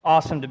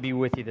Awesome to be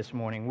with you this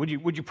morning. Would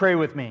you pray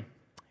with me?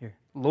 Here.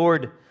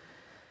 Lord,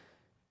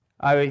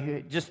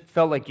 I just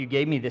felt like you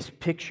gave me this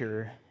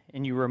picture,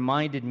 and you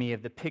reminded me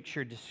of the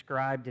picture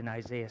described in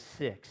Isaiah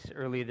 6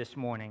 earlier this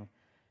morning.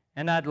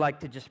 And I'd like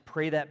to just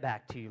pray that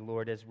back to you,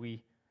 Lord, as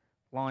we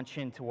launch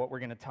into what we're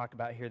going to talk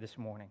about here this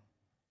morning.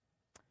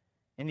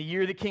 In the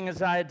year that King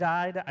Uzziah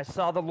died, I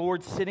saw the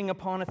Lord sitting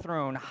upon a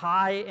throne,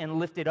 high and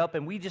lifted up.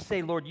 And we just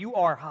say, Lord, you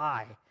are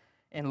high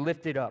and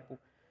lifted up.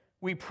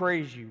 We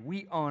praise you.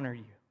 We honor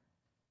you.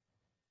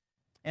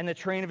 And the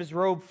train of his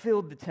robe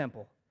filled the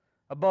temple.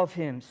 Above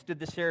him stood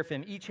the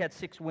seraphim. Each had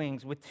 6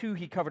 wings. With 2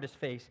 he covered his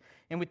face,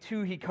 and with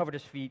 2 he covered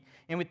his feet,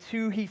 and with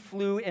 2 he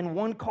flew, and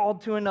one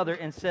called to another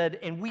and said,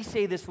 and we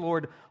say this,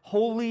 Lord,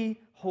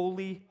 holy,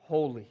 holy,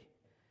 holy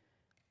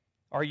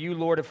are you,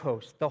 Lord of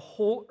hosts. The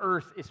whole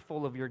earth is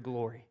full of your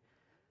glory.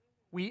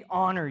 We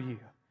honor you.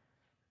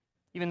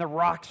 Even the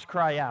rocks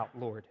cry out,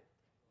 Lord.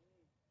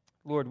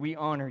 Lord, we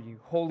honor you.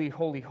 Holy,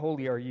 holy,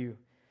 holy are you.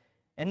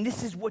 And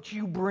this is what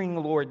you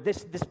bring, Lord.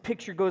 This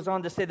picture goes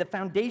on to say, the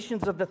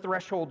foundations of the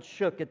threshold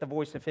shook at the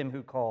voice of him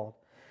who called,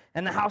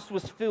 and the house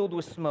was filled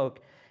with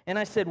smoke. And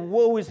I said,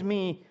 woe is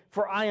me,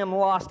 for I am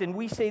lost. And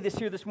we say this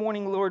here this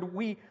morning, Lord,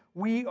 we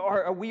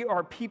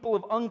are people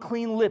of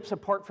unclean lips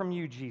apart from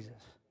you,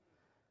 Jesus.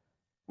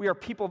 We are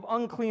people of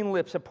unclean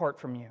lips apart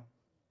from you.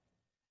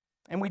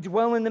 And we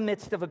dwell in the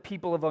midst of a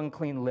people of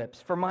unclean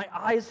lips. For my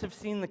eyes have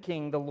seen the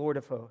King, the Lord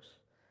of hosts.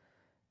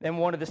 Then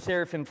one of the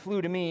seraphim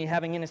flew to me,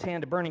 having in his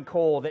hand a burning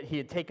coal that he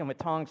had taken with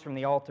tongs from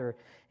the altar.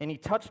 And he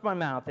touched my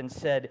mouth and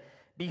said,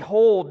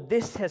 behold,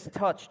 this has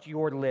touched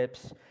your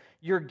lips.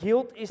 Your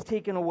guilt is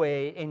taken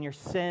away and your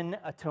sin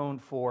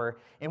atoned for.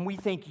 And we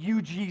thank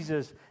you,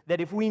 Jesus,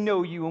 that if we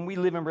know you and we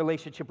live in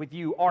relationship with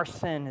you, our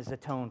sin is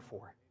atoned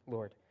for,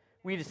 Lord.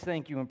 We just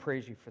thank you and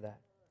praise you for that.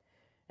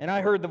 And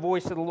I heard the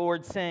voice of the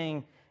Lord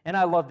saying, and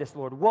I love this,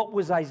 Lord, what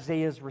was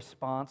Isaiah's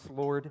response,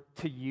 Lord,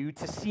 to you,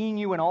 to seeing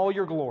you in all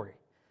your glory?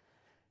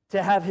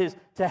 To have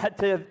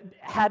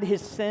had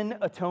his sin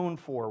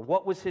atoned for.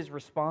 What was his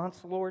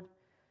response, Lord?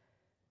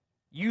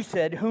 You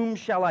said, whom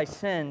shall I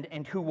send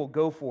and who will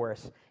go for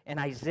us? And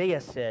Isaiah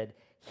said,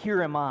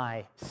 here am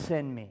I,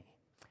 send me.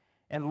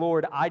 And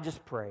Lord, I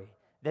just pray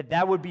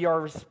that would be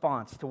our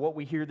response to what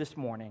we hear this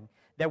morning,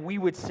 that we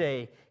would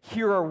say,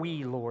 here are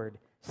we, Lord,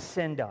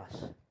 send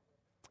us.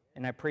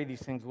 And I pray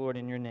these things, Lord,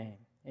 in your name.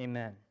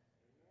 Amen.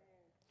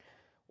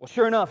 Well,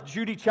 sure enough,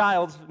 Judy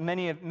Childs,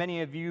 many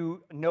of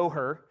you know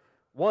her,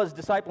 was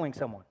discipling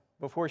someone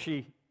before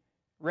she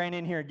ran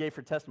in here and gave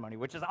her testimony,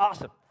 which is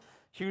awesome.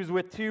 She was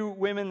with 2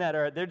 women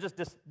they're just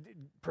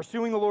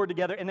pursuing the Lord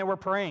together, and they were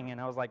praying, and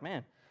I was like,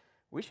 man,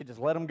 we should just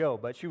let them go.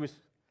 But she was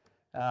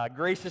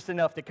gracious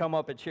enough to come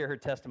up and share her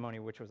testimony,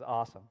 which was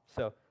awesome.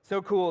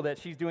 So cool that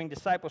she's doing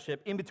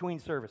discipleship in between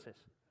services.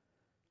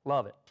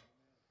 Love it.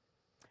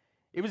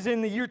 It was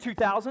in the year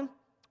 2000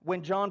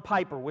 when John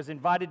Piper was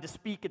invited to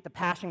speak at the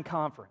Passion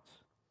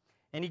Conference,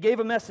 and he gave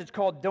a message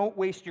called Don't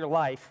Waste Your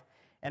Life.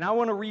 And I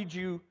want to read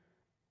you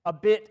a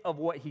bit of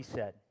what he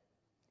said.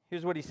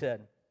 Here's what he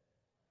said.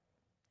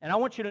 And I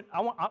want you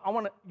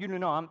to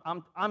know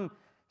I'm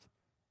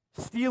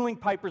stealing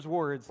Piper's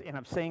words and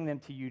I'm saying them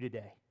to you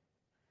today.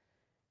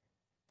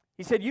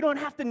 He said, you don't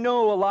have to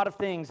know a lot of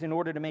things in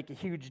order to make a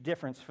huge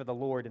difference for the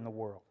Lord in the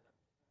world.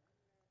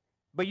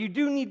 But you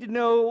do need to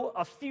know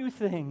a few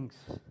things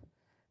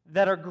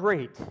that are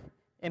great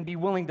and be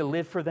willing to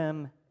live for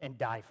them and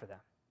die for them.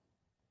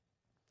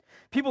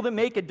 People that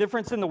make a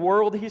difference in the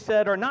world, he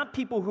said, are not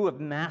people who have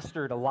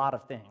mastered a lot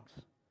of things.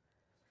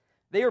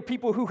 They are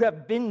people who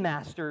have been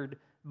mastered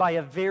by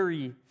a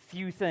very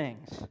few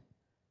things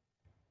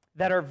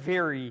that are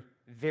very,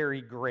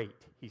 very great,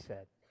 he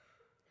said.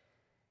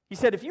 He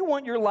said, if you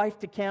want your life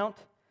to count,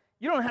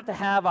 you don't have to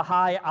have a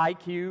high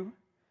IQ.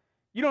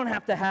 You don't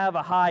have to have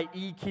a high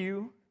EQ.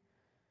 You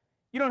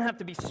don't have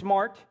to be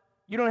smart.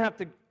 You don't have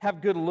to have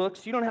good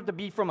looks. You don't have to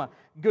be from a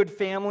good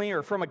family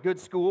or from a good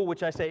school,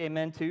 which I say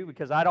amen to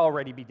because I'd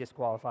already be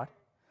disqualified.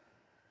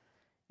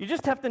 You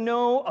just have to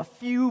know a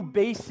few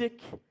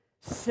basic,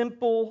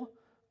 simple,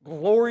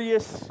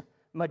 glorious,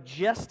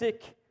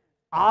 majestic,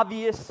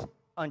 obvious,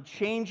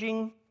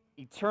 unchanging,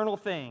 eternal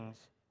things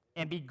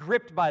and be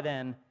gripped by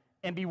them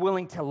and be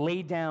willing to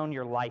lay down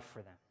your life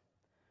for them.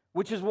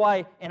 Which is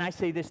why, and I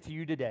say this to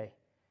you today,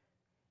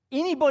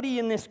 anybody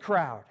in this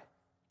crowd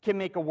can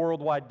make a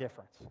worldwide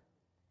difference.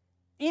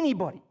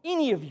 Anybody,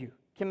 any of you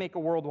can make a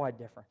worldwide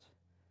difference.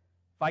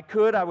 If I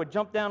could, I would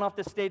jump down off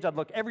this stage, I'd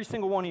look every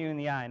single one of you in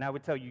the eye, and I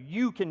would tell you,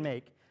 you can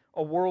make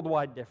a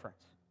worldwide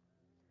difference.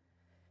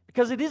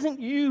 Because it isn't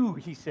you,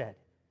 he said,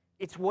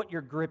 it's what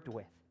you're gripped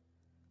with.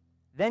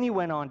 Then he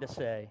went on to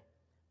say,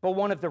 but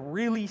one of the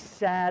really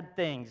sad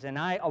things, and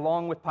I,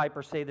 along with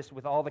Piper, say this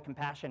with all the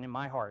compassion in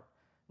my heart,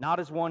 not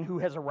as one who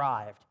has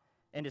arrived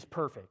and is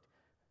perfect,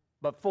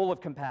 but full of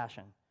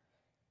compassion.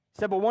 He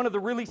said, but one of the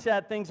really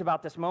sad things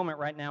about this moment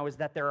right now is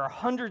that there are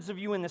hundreds of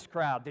you in this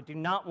crowd that do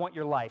not want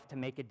your life to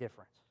make a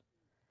difference.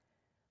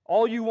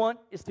 All you want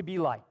is to be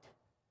liked.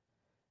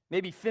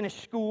 Maybe finish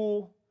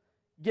school,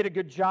 get a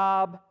good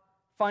job,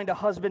 find a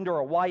husband or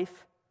a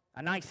wife,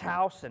 a nice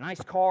house, a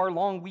nice car,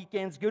 long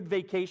weekends, good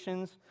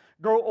vacations,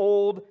 grow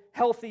old,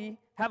 healthy,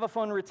 have a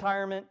fun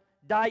retirement,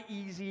 die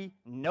easy,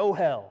 no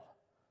hell.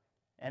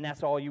 And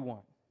that's all you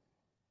want.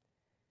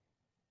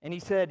 And he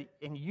said,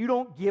 and you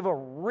don't give a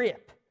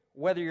rip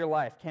whether your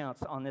life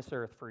counts on this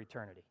earth for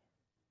eternity.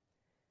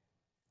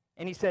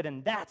 And he said,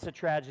 and that's a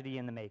tragedy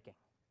in the making.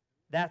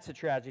 That's a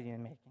tragedy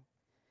in the making.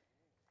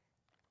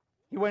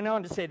 He went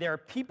on to say, there are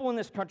people in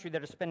this country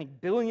that are spending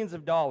billions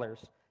of dollars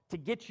to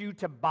get you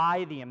to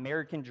buy the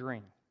American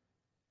dream.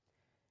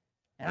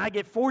 And I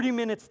get 40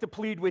 minutes to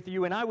plead with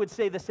you, and I would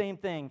say the same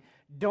thing.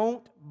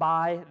 Don't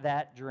buy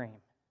that dream.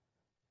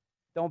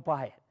 Don't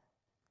buy it.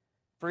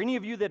 For any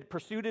of you that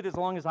pursued it as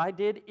long as I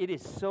did, it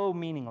is so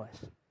meaningless.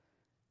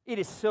 It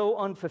is so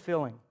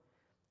unfulfilling.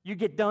 You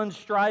get done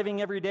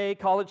striving every day,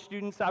 college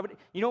students.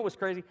 You know what was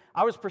crazy?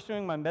 I was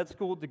pursuing my med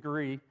school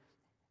degree,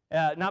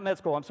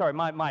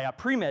 my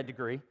pre-med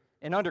degree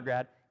in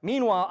undergrad.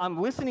 Meanwhile, I'm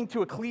listening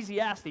to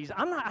Ecclesiastes.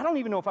 I don't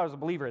even know if I was a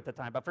believer at the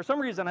time, but for some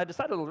reason I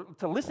decided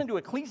to listen to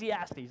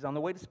Ecclesiastes on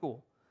the way to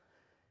school.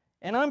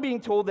 And I'm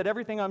being told that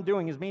everything I'm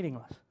doing is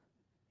meaningless.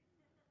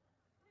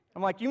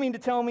 I'm like, you mean to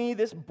tell me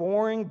this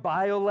boring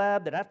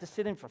biolab that I have to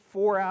sit in for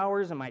 4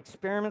 hours and my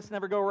experiments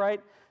never go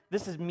right,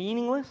 this is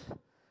meaningless?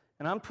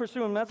 And I'm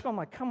pursuing med school. I'm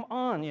like, come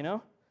on, you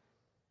know?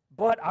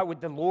 But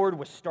the Lord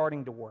was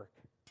starting to work.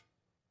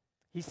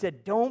 He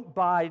said,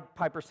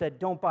 Piper said,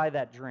 don't buy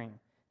that dream.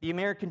 The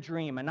American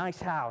dream, a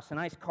nice house, a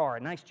nice car,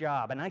 a nice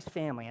job, a nice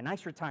family, a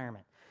nice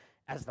retirement,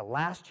 as the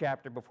last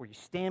chapter before you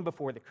stand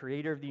before the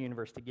creator of the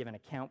universe to give an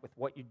account with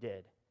what you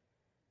did.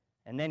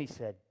 And then he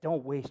said,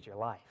 don't waste your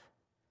life.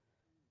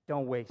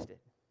 Don't waste it.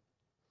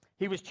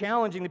 He was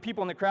challenging the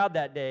people in the crowd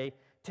that day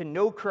to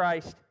know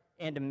Christ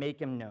and to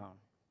make him known.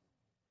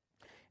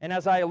 And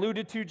as I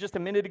alluded to just a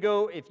minute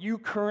ago, if you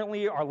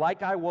currently are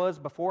like I was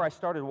before I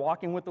started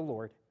walking with the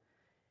Lord,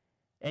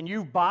 and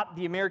you've bought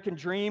the American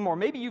dream, or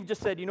maybe you've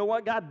just said, you know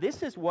what, God,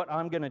 this is what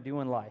I'm going to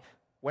do in life.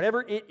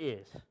 Whatever it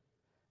is,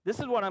 this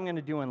is what I'm going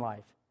to do in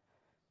life.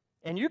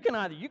 And you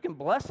can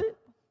bless it,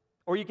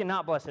 or you can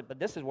not bless it, but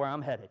this is where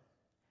I'm headed.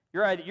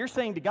 You're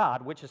saying to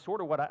God, which is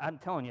sort of what I'm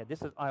telling you.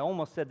 I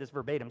almost said this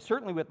verbatim,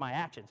 certainly with my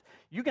actions.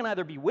 You can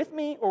either be with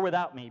me or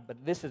without me,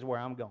 but this is where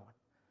I'm going.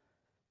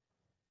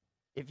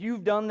 If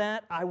you've done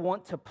that, I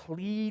want to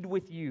plead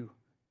with you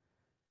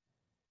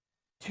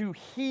to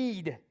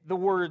heed the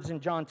words in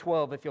John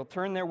 12, if you'll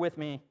turn there with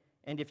me,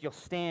 and if you'll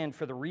stand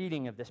for the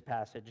reading of this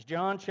passage.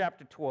 John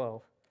chapter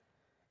 12,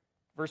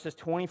 verses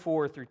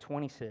 24 through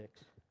 26.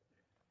 This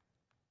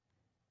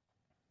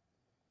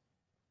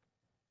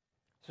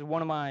is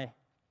one of my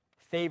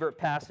favorite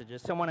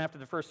passages. Someone after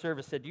the first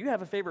service said, do you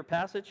have a favorite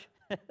passage?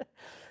 And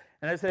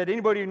I said,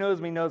 anybody who knows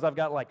me knows I've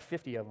got like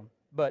 50 of them.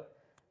 But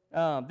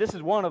this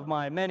is one of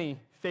my many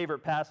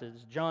favorite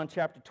passages, John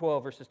chapter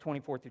 12, verses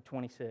 24 through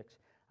 26.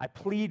 I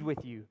plead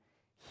with you,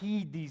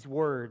 heed these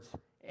words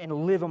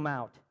and live them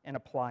out and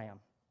apply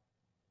them.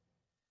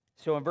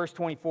 So in verse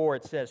 24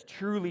 it says,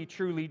 truly,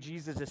 truly,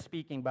 Jesus is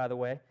speaking, by the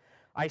way,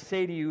 I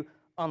say to you,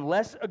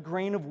 unless a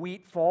grain of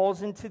wheat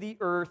falls into the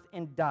earth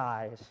and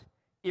dies,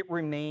 it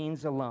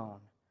remains alone.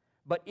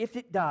 But if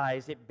it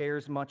dies, it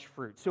bears much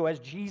fruit. So as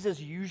Jesus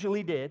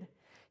usually did,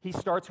 he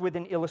starts with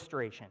an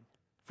illustration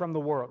from the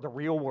world, the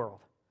real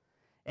world.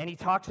 And he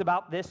talks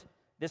about this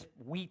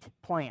wheat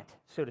plant,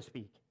 so to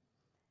speak.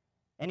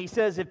 And he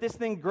says, if this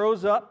thing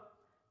grows up,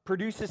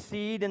 produces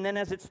seed, and then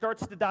as it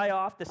starts to die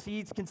off, the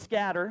seeds can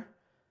scatter.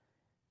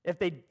 If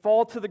they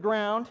fall to the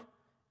ground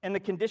and the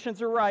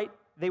conditions are right,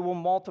 they will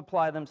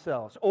multiply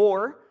themselves.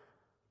 Or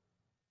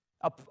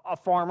a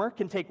farmer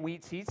can take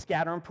wheat seeds,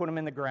 scatter them, put them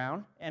in the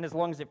ground, and as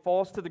long as it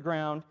falls to the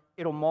ground,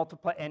 it'll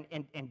multiply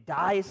and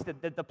dies.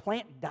 The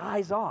plant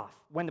dies off.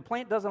 When the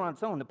plant does it on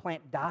its own, the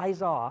plant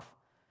dies off.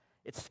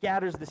 It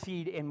scatters the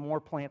seed, and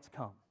more plants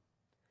come.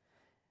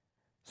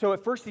 So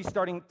at first he's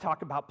starting to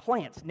talk about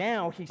plants.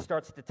 Now he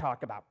starts to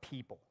talk about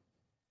people.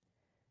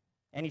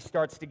 And he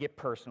starts to get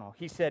personal.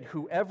 He said,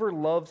 whoever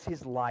loves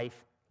his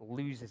life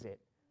loses it.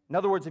 In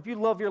other words, if you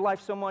love your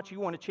life so much, you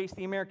want to chase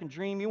the American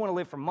dream, you want to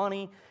live for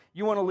money,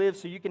 you want to live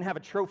so you can have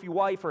a trophy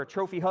wife or a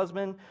trophy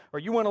husband, or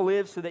you want to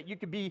live so that you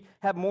could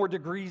have more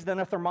degrees than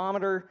a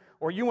thermometer,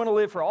 or you want to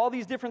live for all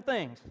these different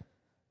things.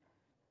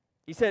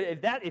 He said,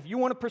 if you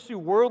want to pursue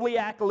worldly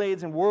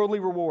accolades and worldly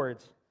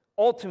rewards,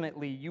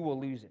 ultimately you will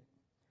lose it.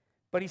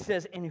 But he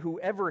says, and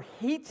whoever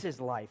hates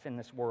his life in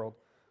this world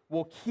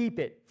will keep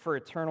it for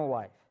eternal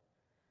life.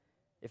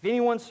 If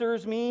anyone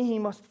serves me, he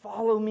must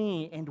follow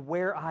me, and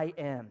where I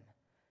am,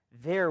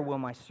 there will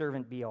my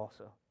servant be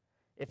also.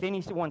 If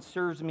anyone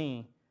serves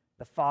me,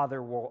 the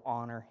Father will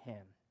honor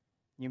him.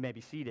 You may be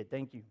seated.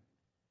 Thank you.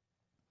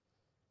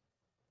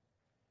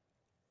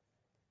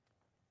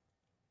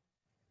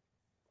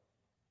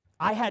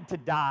 I had to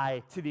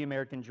die to the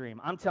American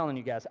dream. I'm telling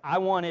you guys,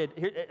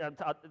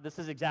 this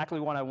is exactly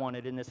what I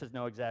wanted, and this is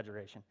no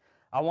exaggeration.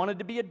 I wanted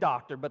to be a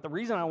doctor, but the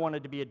reason I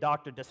wanted to be a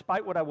doctor,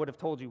 despite what I would have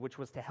told you, which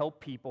was to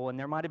help people, and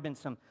there might have been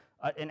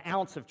an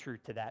ounce of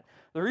truth to that.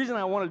 The reason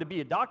I wanted to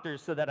be a doctor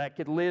is so that I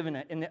could live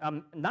in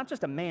not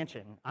just a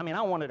mansion. I mean,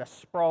 I wanted a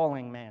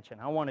sprawling mansion.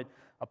 I wanted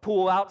a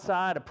pool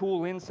outside, a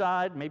pool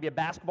inside, maybe a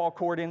basketball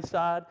court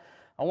inside.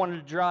 I wanted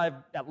to drive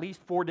at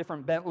least 4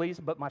 different Bentleys,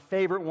 but my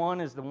favorite one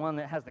is the one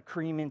that has the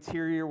cream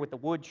interior with the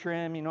wood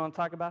trim, you know what I'm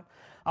talking about?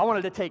 I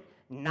wanted to take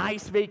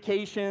nice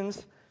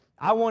vacations.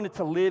 I wanted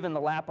to live in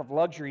the lap of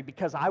luxury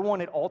because I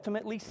wanted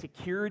ultimately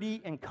security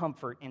and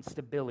comfort and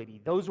stability.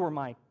 Those were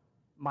my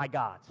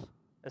gods,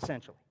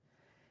 essentially.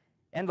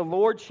 And the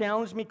Lord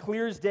challenged me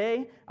clear as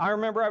day. I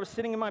remember I was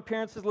sitting in my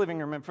parents' living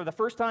room, and for the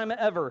first time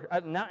ever,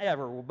 not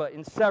ever, but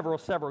in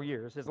several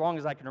years, as long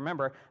as I can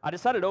remember, I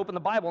decided to open the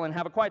Bible and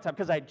have a quiet time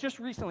because I just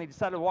recently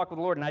decided to walk with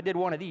the Lord, and I did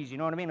one of these, you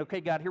know what I mean?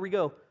 Okay, God, here we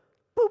go.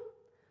 Boop.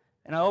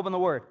 And I opened the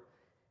Word.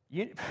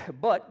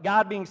 But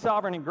God being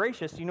sovereign and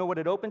gracious, you know what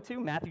it opened to?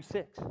 Matthew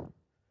 6.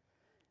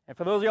 And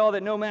for those of y'all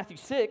that know Matthew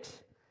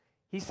 6,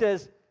 he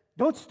says,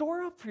 don't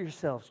store up for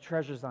yourselves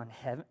treasures on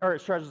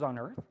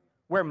earth,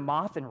 where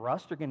moth and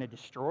rust are going to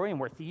destroy and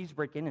where thieves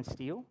break in and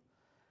steal.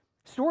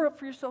 Store up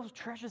for yourselves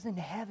treasures in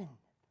heaven,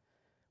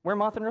 where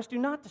moth and rust do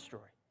not destroy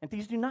and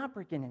thieves do not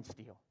break in and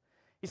steal.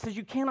 He says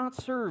you cannot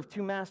serve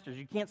 2 masters.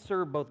 You can't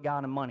serve both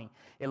God and money.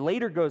 It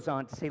later goes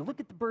on to say, look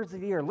at the birds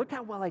of the air. Look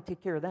how well I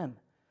take care of them.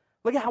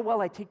 Look at how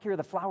well I take care of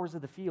the flowers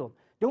of the field.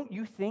 Don't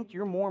you think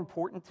you're more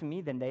important to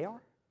me than they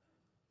are?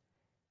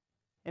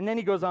 And then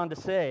he goes on to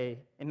say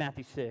in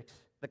Matthew 6,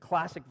 the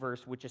classic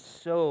verse, which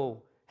is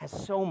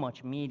has so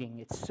much meaning,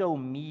 it's so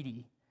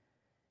meaty.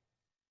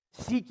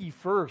 Seek ye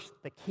first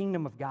the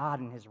kingdom of God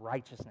and his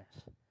righteousness,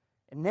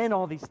 and then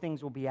all these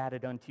things will be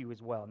added unto you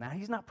as well. Now,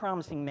 he's not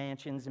promising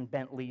mansions and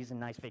Bentleys and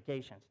nice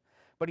vacations,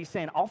 but he's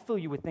saying, I'll fill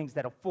you with things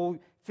that'll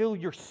fill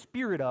your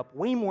spirit up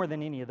way more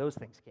than any of those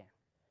things can.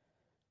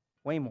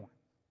 Way more.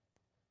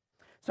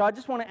 So I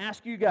just want to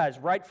ask you guys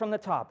right from the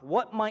top,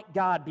 what might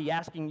God be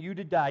asking you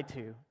to die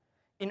to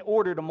in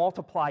order to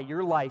multiply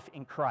your life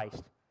in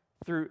Christ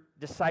through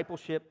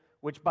discipleship,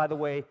 which, by the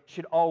way,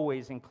 should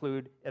always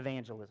include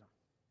evangelism?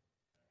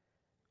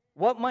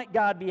 What might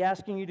God be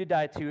asking you to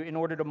die to in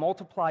order to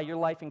multiply your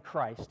life in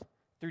Christ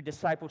through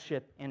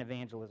discipleship and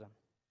evangelism?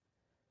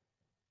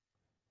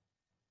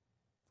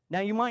 Now,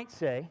 you might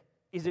say,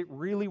 is it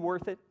really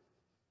worth it?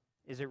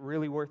 Is it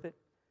really worth it?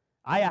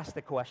 I asked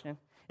the question.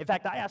 In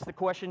fact, I asked the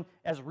question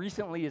as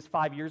recently as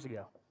 5 years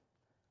ago.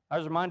 I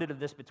was reminded of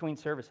this between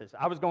services.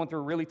 I was going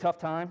through a really tough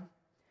time,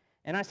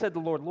 and I said to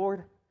the Lord,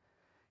 Lord,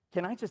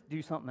 can I just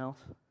do something else?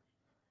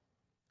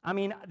 I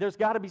mean, there's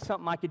got to be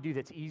something I could do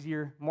that's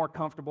easier, more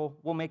comfortable,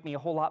 will make me a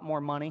whole lot more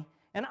money,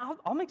 and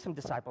I'll make some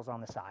disciples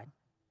on the side.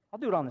 I'll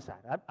do it on the side.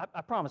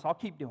 I promise. I'll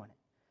keep doing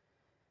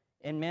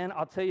it. And man,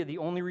 I'll tell you, the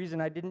only reason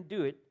I didn't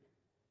do it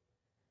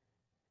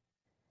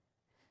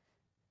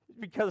is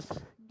because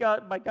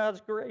God, by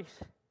God's grace,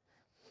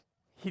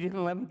 He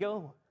didn't let me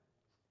go.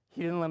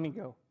 He didn't let me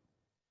go.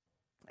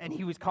 And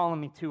He was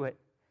calling me to it.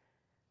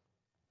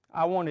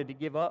 I wanted to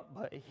give up,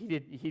 but He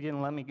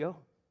didn't let me go.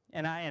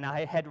 And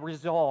I had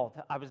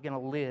resolved I was going to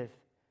live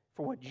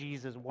for what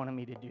Jesus wanted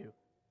me to do,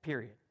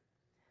 period.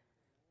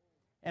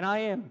 And I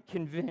am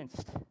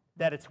convinced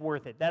that it's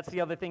worth it. That's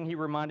the other thing he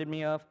reminded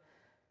me of.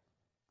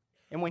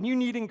 And when you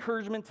need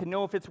encouragement to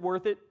know if it's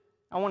worth it,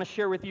 I want to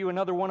share with you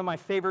another one of my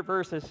favorite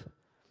verses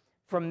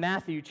from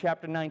Matthew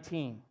chapter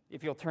 19,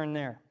 if you'll turn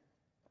there.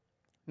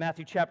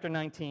 Matthew chapter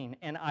 19.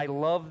 And I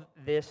love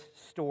this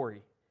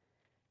story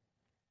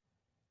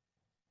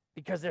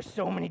because there's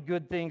so many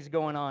good things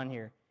going on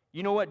here.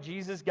 You know what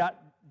Jesus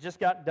just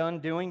got done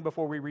doing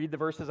before we read the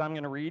verses I'm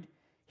going to read?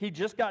 He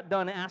just got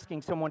done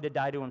asking someone to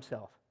die to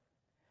himself.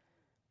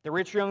 The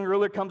rich young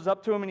ruler comes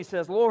up to him and he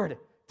says, Lord,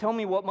 tell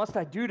me, what must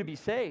I do to be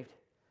saved?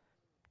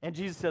 And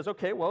Jesus says,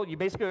 okay, well, you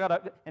basically got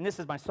to, and this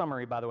is my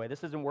summary, by the way,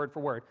 this isn't word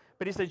for word,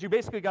 but he says, you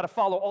basically got to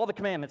follow all the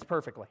commandments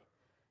perfectly.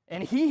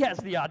 And he has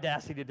the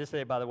audacity to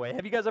say, by the way,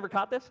 have you guys ever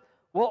caught this?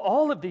 Well,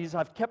 all of these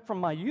I've kept from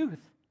my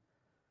youth.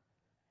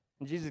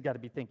 And Jesus got to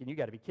be thinking, you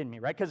got to be kidding me,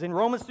 right? Because in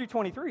Romans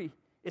 3:23,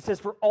 it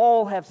says, for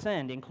all have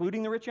sinned,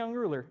 including the rich young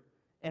ruler,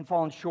 and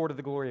fallen short of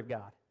the glory of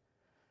God.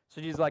 So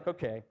Jesus is like,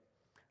 okay,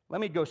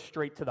 let me go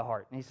straight to the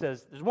heart. And he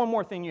says, there's one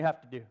more thing you have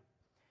to do.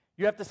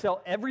 You have to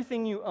sell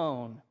everything you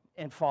own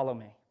and follow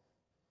me.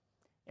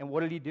 And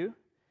what did he do?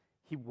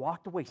 He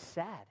walked away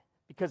sad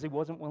because he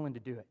wasn't willing to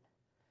do it.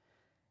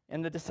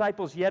 And the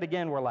disciples yet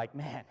again were like,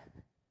 man,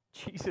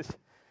 Jesus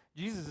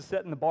is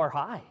setting the bar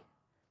high.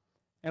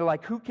 And they're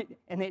like,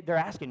 they're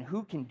asking,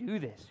 who can do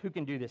this? Who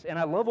can do this? And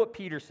I love what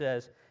Peter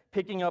says,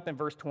 picking up in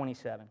verse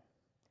 27.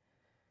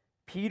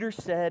 Peter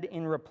said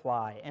in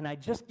reply, and I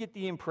just get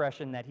the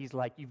impression that he's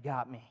like, you've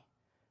got me,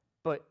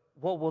 but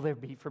what will there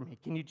be for me?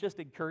 Can you just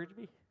encourage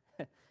me?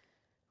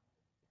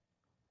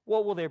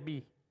 What will there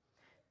be?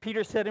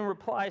 Peter said in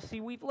reply,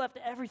 see, we've left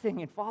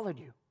everything and followed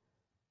you.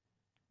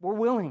 We're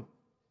willing.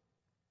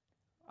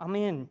 I'm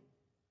in.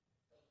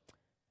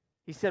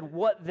 He said,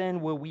 what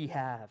then will we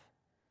have?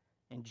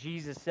 And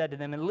Jesus said to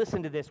them, and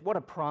listen to this, what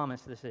a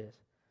promise this is.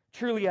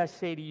 Truly I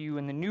say to you,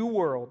 in the new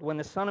world, when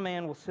the Son of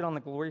Man will sit on the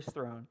glorious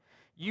throne,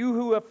 you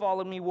who have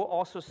followed me will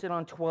also sit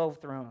on 12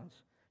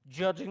 thrones,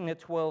 judging the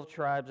 12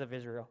 tribes of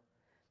Israel.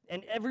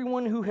 And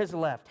everyone who has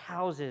left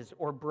houses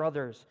or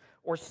brothers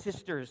or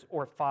sisters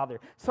or father.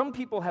 Some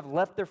people have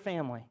left their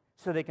family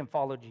so they can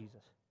follow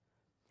Jesus.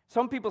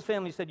 Some people's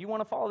family said, you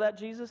want to follow that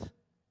Jesus?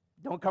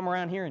 Don't come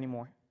around here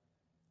anymore.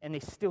 And they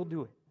still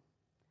do it.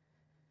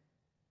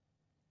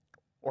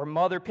 Or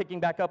mother, picking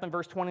back up in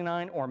verse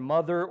 29, or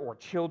mother or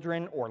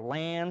children or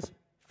lands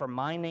for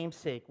my name's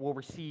sake will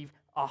receive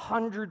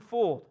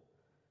 100-fold.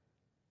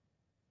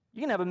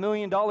 You can have $1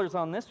 million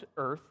on this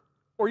earth,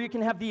 or you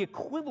can have the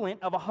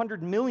equivalent of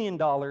 $100 million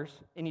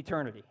in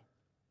eternity.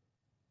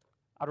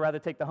 I'd rather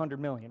take the 100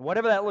 million,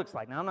 whatever that looks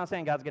like. Now, I'm not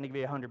saying God's going to give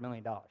you $100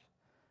 million.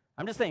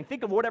 I'm just saying,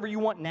 think of whatever you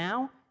want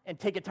now and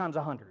take it times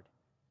 100.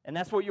 And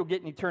that's what you'll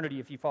get in eternity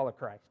if you follow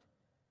Christ.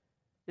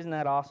 Isn't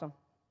that awesome?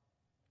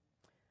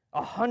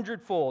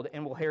 100-fold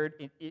and will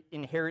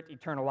inherit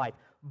eternal life.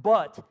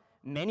 But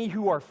many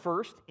who are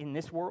first in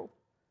this world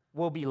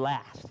will be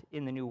last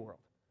in the new world.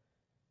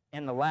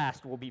 And the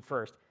last will be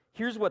first.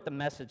 Here's what the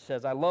Message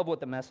says. I love what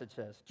the Message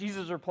says.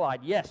 Jesus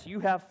replied, yes, you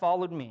have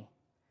followed me.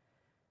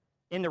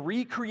 In the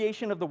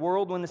recreation of the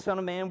world, when the Son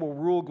of Man will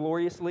rule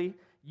gloriously,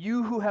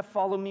 you who have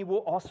followed me will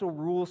also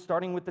rule,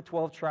 starting with the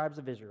 12 tribes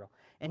of Israel.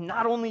 And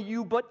not only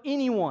you, but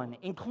anyone,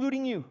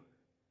 including you.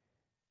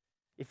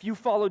 If you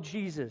follow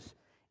Jesus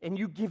and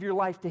you give your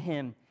life to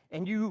him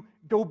and you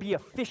go be a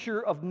fisher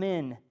of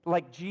men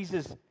like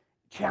Jesus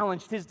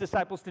challenged his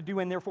disciples to do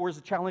and therefore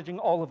is challenging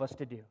all of us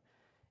to do.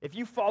 If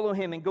you follow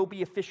him and go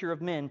be a fisher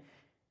of men,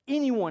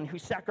 anyone who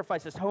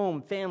sacrifices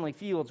home, family,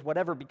 fields,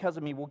 whatever because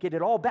of me will get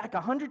it all back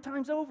 100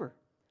 times over.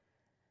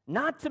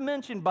 Not to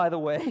mention, by the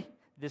way,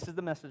 this is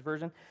the Message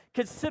version,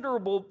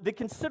 the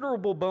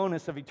considerable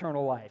bonus of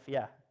eternal life.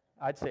 Yeah,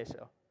 I'd say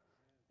so.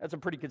 That's a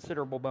pretty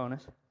considerable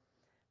bonus.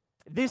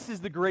 This is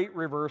the great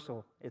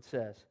reversal, it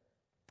says.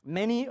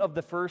 Many of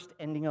the first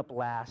ending up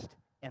last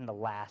and the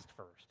last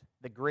first.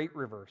 The great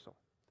reversal.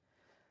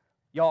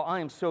 Y'all, I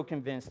am so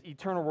convinced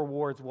eternal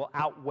rewards will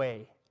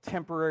outweigh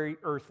temporary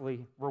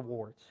earthly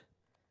rewards.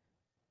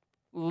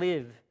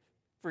 Live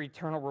for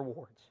eternal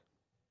rewards.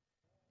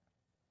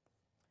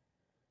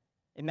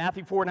 In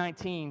Matthew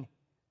 4:19,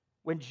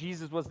 when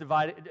Jesus was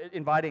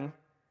inviting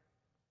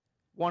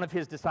one of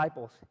his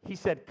disciples, he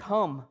said,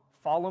 come,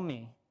 follow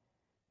me.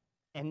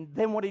 And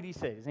then what did he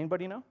say? Does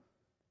anybody know?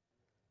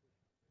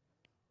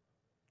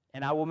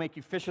 And I will make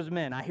you fishers of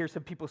men. I hear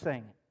some people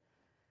saying it.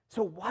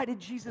 So why did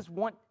Jesus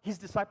want his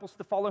disciples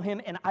to follow him?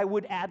 And I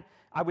would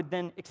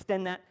then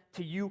extend that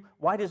to you.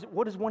 What is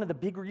one of the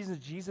big reasons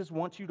Jesus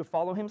wants you to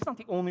follow him? It's not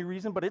the only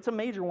reason, but it's a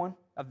major one,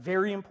 a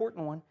very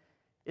important one.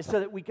 It's so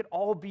that we could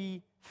all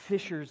be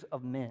fishers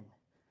of men.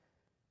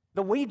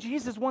 The way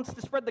Jesus wants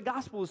to spread the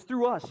gospel is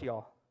through us,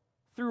 y'all.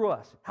 Through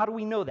us. How do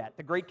we know that?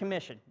 The Great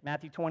Commission,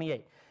 Matthew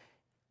 28.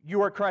 We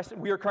are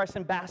Christ's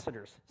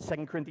ambassadors,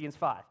 2 Corinthians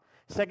 5.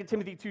 2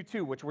 Timothy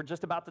 2:2, which we're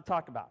just about to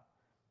talk about,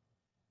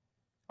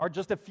 are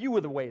just a few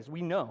of the ways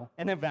we know.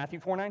 And then Matthew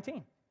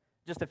 4:19,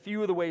 just a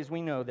few of the ways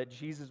we know that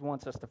Jesus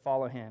wants us to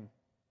follow him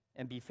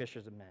and be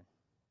fishers of men.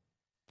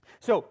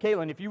 So,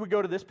 Caitlin, if you would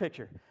go to this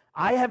picture,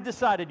 I have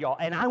decided, y'all,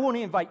 and I want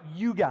to invite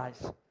you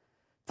guys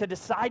to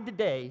decide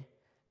today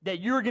that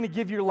you're going to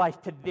give your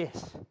life to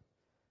this.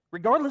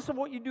 Regardless of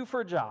what you do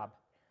for a job,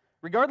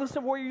 regardless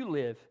of where you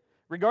live,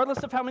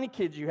 regardless of how many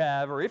kids you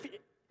have, or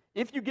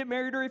if you get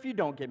married or if you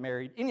don't get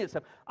married, any of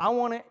that stuff, I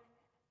want to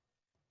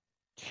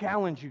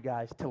challenge you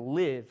guys to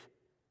live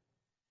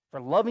for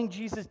loving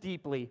Jesus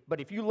deeply. But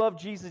if you love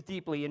Jesus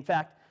deeply, in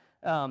fact,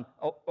 a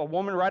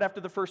woman right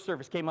after the first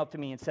service came up to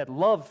me and said,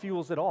 love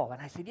fuels it all.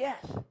 And I said,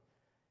 yes.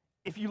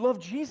 If you love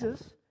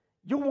Jesus,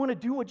 you'll want to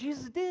do what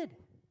Jesus did.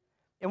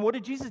 And what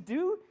did Jesus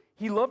do?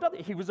 He loved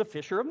others. He was a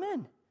fisher of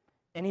men.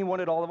 And he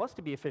wanted all of us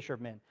to be a fisher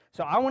of men.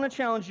 So I want to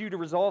challenge you to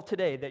resolve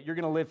today that you're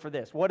going to live for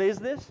this. What is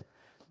this?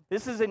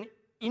 This is an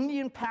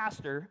Indian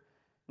pastor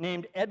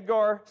named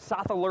Edgar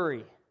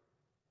Sathaluri.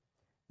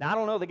 Now, I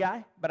don't know the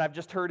guy, but I've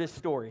just heard his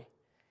story.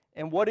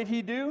 And what did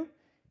he do?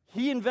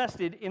 He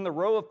invested in the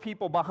row of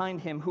people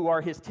behind him who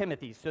are his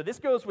Timothys. So this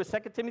goes with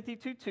 2 Timothy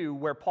 2:2,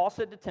 where Paul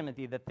said to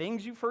Timothy, the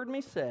things you've heard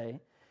me say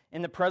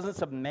in the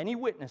presence of many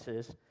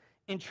witnesses,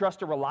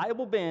 entrust a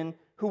reliable man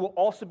who will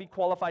also be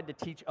qualified to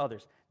teach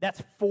others.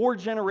 That's 4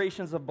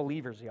 generations of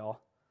believers, y'all.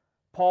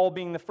 Paul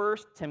being the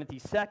first, Timothy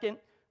second,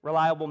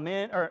 reliable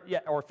men,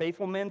 or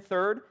faithful men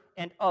third,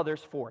 and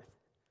others fourth.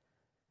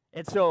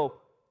 And so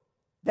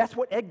that's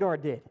what Edgar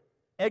did.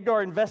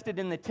 Edgar invested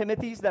in the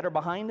Timothys that are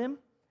behind him.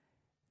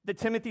 The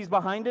Timothys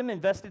behind him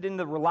invested in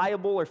the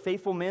reliable or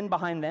faithful men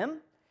behind them.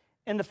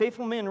 And the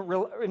faithful men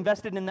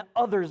invested in the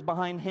others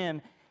behind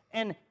him.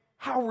 And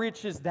how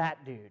rich is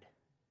that dude?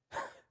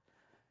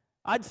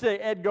 I'd say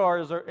Edgar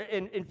is,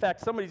 in fact,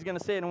 somebody's going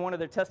to say it in one of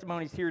their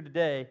testimonies here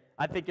today.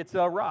 I think it's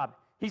Rob.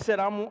 He said,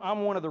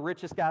 I'm one of the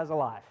richest guys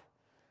alive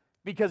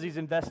because he's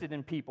invested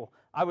in people.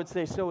 I would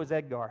say so is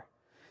Edgar.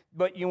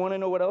 But you want to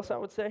know what else I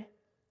would say?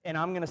 And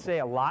I'm going to say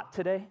a lot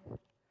today.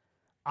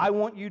 I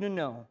want you to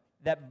know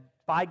that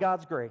by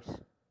God's grace,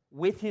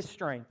 with His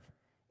strength,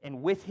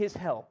 and with His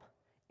help,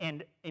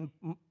 and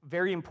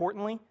very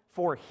importantly,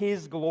 for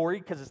His glory,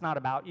 because it's not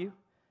about you,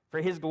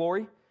 for His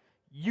glory,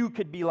 you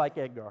could be like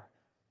Edgar.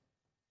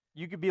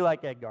 You could be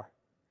like Edgar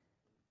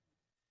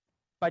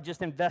by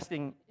just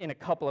investing in a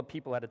couple of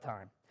people at a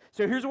time.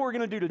 So here's what we're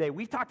going to do today.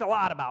 We've talked a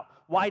lot about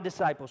why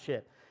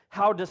discipleship,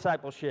 how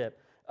discipleship,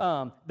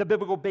 the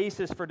biblical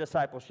basis for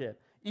discipleship,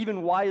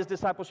 even why is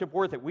discipleship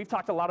worth it. We've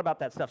talked a lot about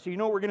that stuff. So you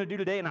know what we're going to do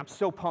today, and I'm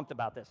so pumped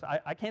about this.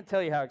 I can't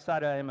tell you how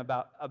excited I am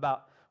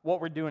about what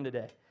we're doing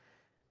today.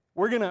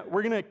 We're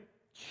gonna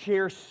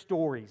share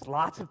stories,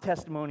 lots of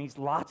testimonies,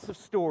 lots of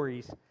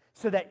stories,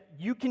 so that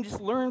you can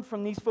just learn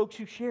from these folks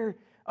who share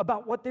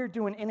about what they're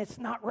doing, and it's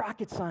not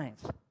rocket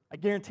science. I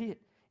guarantee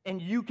it.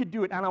 And you could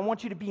do it, and I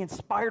want you to be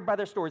inspired by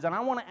their stories, and I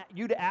want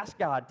you to ask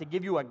God to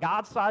give you a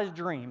God-sized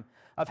dream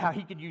of how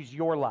He could use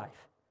your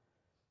life,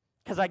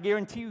 because I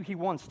guarantee you He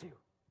wants to.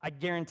 I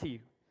guarantee you.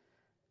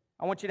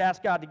 I want you to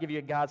ask God to give you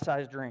a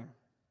God-sized dream.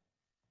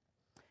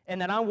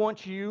 And then I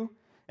want you,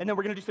 and then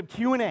we're going to do some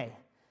Q&A.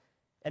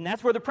 And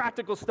that's where the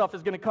practical stuff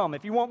is going to come.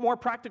 If you want more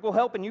practical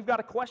help and you've got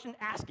a question,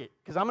 ask it,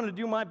 because I'm going to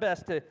do my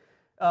best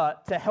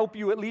to help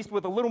you at least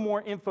with a little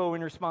more info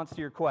in response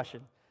to your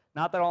question.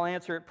 Not that I'll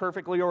answer it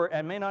perfectly, or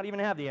I may not even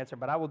have the answer,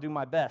 but I will do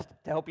my best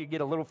to help you get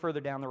a little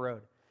further down the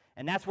road.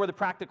 And that's where the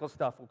practical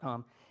stuff will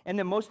come. And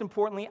then most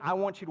importantly, I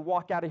want you to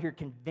walk out of here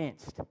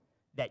convinced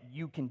that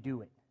you can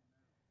do it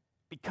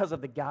because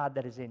of the God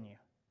that is in you.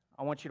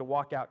 I want you to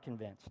walk out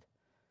convinced.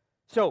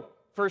 So,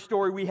 first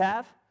story we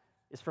have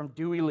is from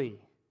Dewey Lee.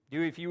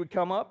 Dewey, if you would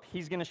come up,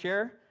 he's going to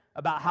share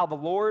about how the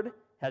Lord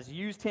has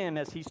used him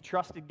as he's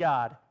trusted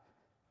God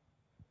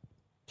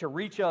to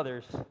reach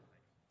others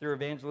through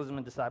evangelism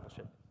and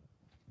discipleship.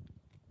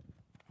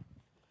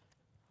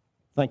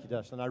 Thank you,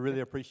 Dustin. I really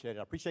appreciate it.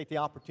 I appreciate the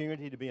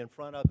opportunity to be in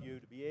front of you,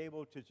 to be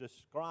able to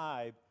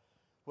describe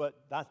what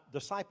that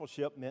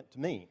discipleship meant to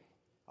me.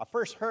 I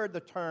first heard the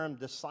term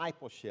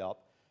discipleship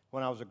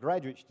when I was a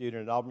graduate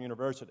student at Auburn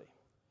University.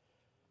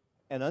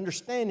 And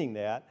understanding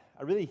that,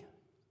 I really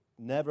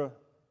never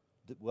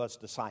was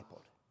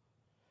discipled.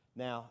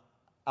 Now,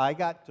 I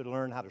got to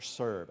learn how to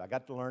serve. I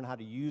got to learn how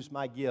to use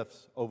my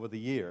gifts over the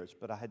years,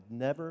 but I had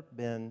never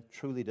been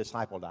truly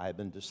discipled. I had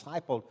been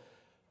discipled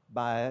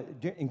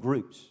in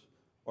groups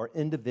or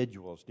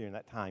individuals during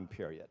that time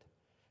period,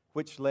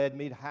 which led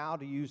me to how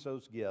to use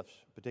those gifts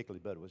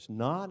particularly. But it was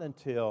not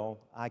until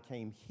I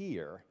came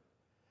here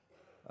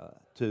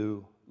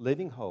to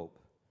Living Hope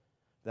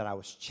that I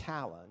was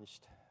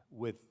challenged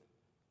with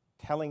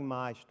telling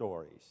my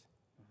stories,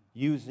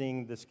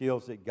 using the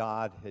skills that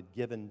God had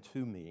given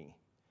to me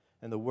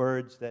and the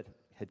words that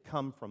had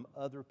come from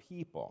other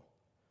people.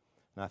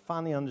 And I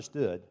finally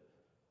understood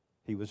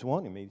He was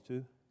wanting me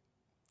to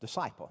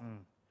disciple.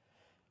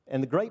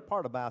 And the great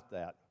part about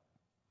that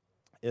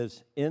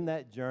is in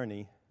that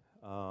journey,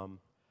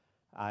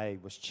 I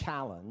was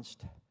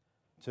challenged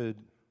to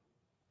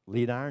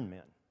lead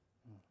Ironman.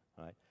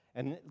 Right?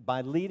 And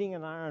by leading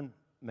an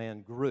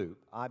Ironman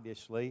group,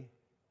 obviously,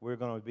 we're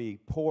going to be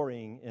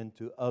pouring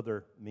into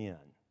other men.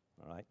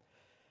 All right?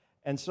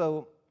 And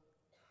so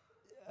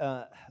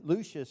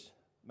Lucius,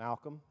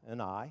 Malcolm, and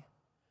I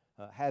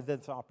had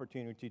this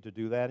opportunity to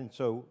do that, and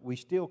so we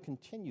still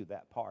continue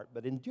that part.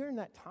 But during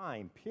that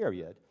time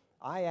period,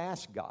 I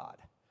asked God,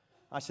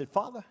 I said,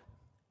 Father,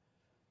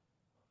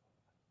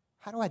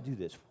 how do I do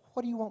this?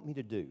 What do you want me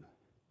to do?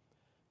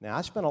 Now,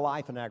 I spent a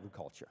life in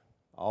agriculture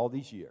all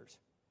these years,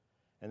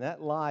 and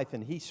that life,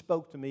 and He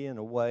spoke to me in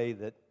a way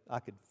that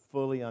I could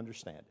fully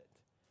understand it.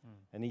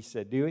 And He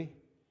said, Dewey,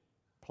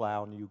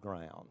 plow new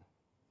ground.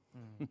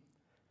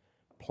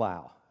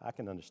 Plow. I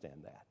can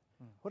understand that.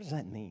 What does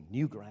that mean?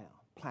 New ground.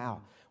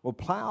 Plow. Well,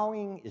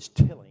 plowing is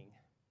tilling.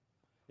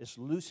 It's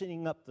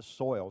loosening up the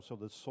soil, so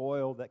the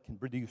soil that can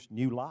produce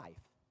new life,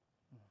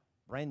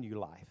 brand new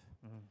life.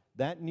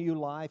 That new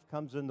life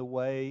comes in the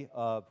way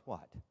of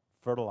what?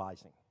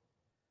 Fertilizing,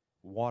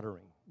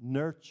 watering,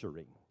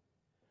 nurturing.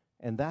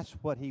 And that's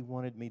what He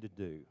wanted me to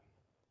do,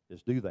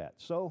 is do that.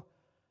 So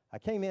I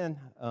came in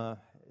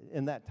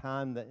that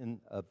time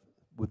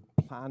with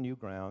plow new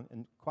ground,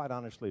 and quite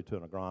honestly, to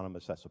an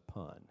agronomist, that's a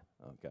pun,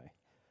 okay?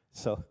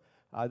 So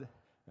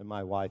and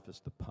my wife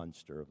is the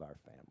punster of our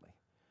family.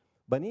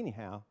 But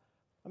anyhow,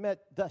 I met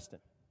Dustin.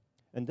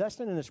 And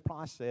Dustin, in this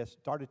process,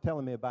 started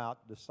telling me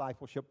about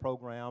discipleship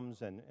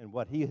programs and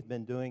what he had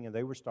been doing, and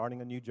they were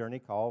starting a new journey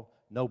called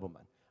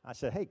Nobleman. I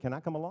said, hey, can I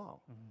come along?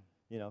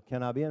 You know,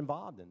 can I be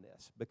involved in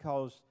this?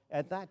 Because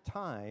at that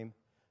time,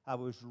 I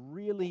was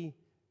really,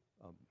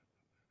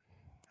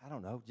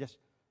 just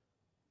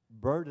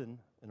burdened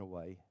in a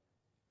way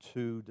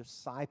to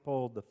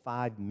disciple the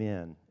 5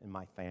 men in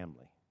my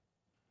family.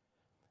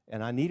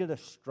 And I needed a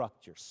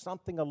structure,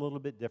 something a little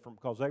bit different,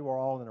 because they were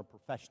all in a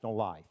professional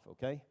life,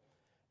 okay?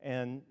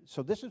 And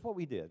so this is what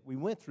we did. We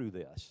went through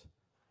this,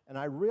 and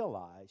I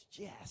realized,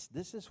 yes,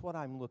 this is what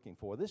I'm looking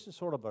for. This is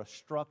sort of a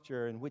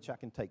structure in which I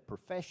can take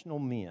professional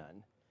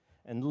men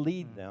and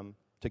lead them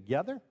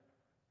together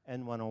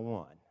and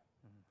one-on-one.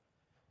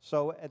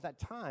 So at that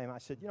time, I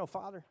said,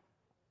 Father,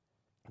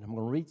 and I'm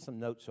going to read some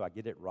notes so I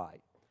get it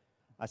right.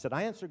 I said,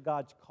 I answered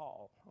God's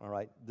call, all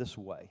right, this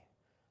way.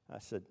 I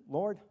said,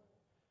 Lord,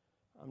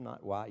 I'm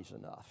not wise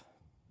enough.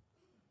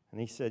 And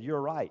he said,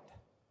 you're right,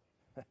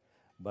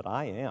 but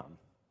I am.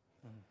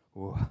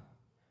 Ooh.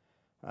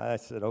 I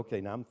said,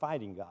 okay, now I'm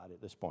fighting God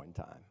at this point in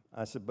time.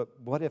 I said, but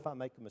what if I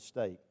make a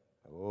mistake?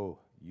 Oh,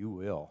 you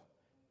will,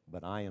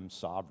 but I am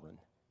sovereign.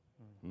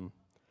 Mm-hmm.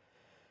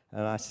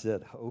 And I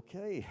said,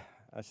 okay.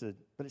 I said,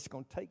 but it's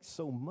going to take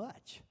so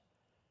much.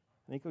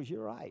 And he goes,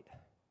 you're right.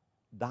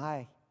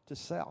 Die to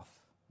self.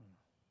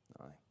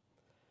 All right.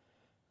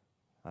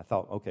 I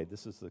thought, okay,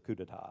 this is the coup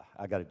d'etat.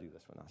 I got to do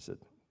this one. I said,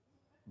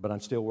 but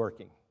I'm still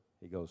working.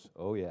 He goes,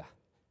 oh, yeah,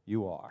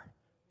 you are.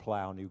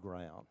 Plow new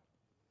ground.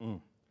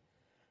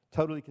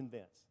 Totally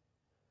convinced.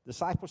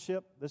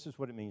 Discipleship, this is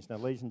what it means. Now,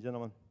 ladies and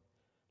gentlemen,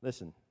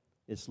 listen,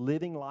 it's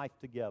living life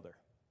together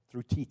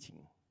through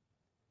teaching,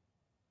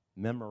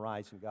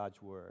 memorizing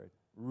God's word,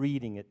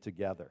 reading it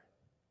together,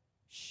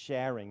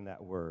 sharing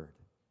that word,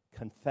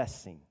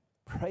 confessing,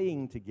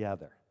 praying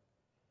together,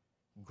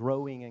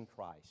 growing in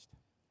Christ.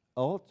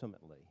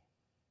 Ultimately,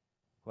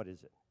 what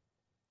is it?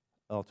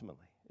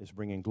 Ultimately, is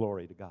bringing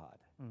glory to God.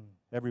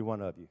 Every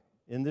one of you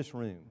in this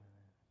room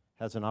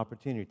has an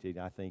opportunity,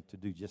 I think, to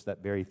do just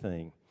that very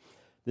thing.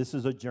 This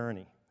is a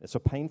journey. It's a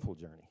painful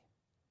journey.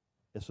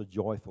 It's a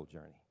joyful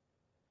journey.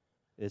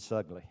 It's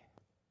ugly,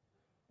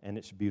 and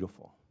it's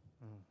beautiful.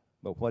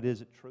 But what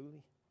is it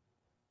truly?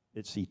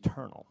 It's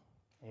eternal.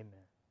 Amen.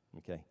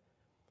 Okay?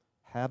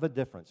 Have a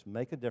difference.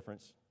 Make a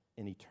difference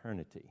in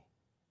eternity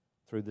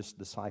through this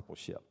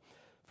discipleship.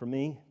 For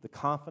me, the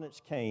confidence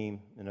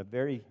came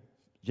in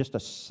just a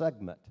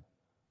segment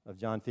of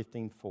John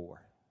 15:4,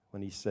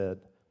 when he said,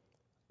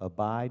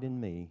 abide in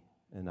me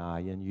and I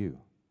in you.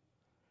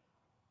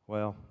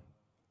 Well,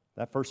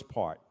 that first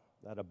part,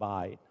 that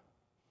abide,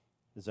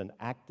 is an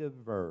active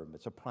verb.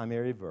 It's a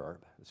primary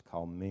verb. It's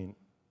called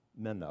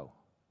meno,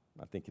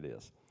 I think it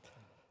is.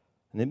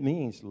 And it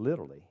means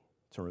literally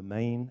to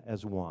remain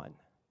as one,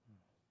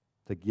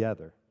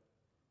 together,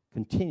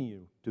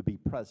 continue to be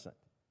present,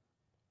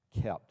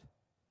 kept,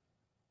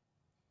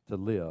 to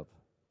live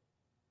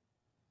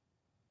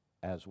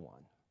as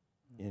one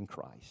in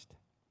Christ.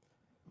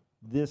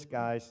 This,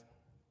 guys,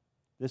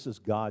 this is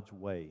God's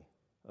way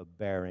of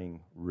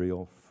bearing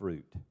real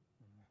fruit.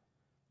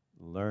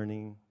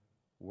 Learning,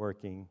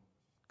 working,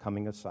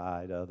 coming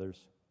aside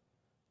others,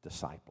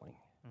 discipling.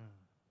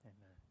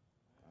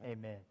 Amen.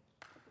 Amen.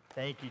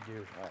 Thank you,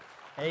 Dewey.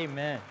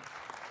 Amen.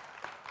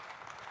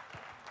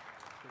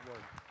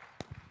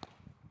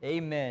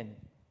 Amen.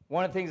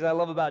 One of the things I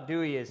love about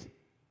Dewey is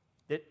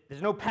that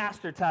there's no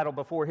pastor title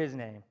before his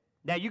name.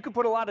 Now, you could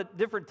put a lot of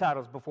different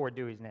titles before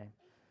Dewey's name,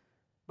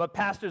 but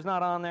pastor's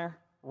not on there.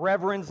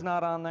 Reverend's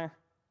not on there.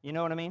 You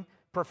know what I mean?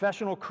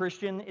 Professional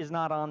Christian is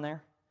not on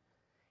there.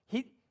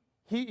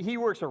 He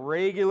works a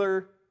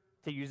regular,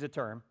 to use the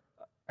term,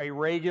 a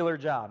regular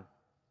job,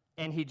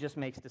 and he just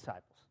makes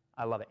disciples.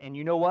 I love it. And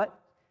you know what?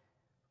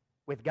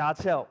 With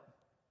God's help,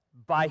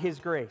 by his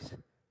grace,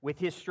 with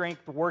his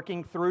strength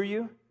working through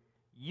you,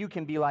 you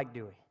can be like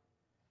Dewey.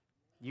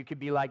 You could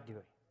be like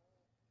Dewey.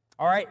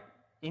 All right,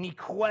 any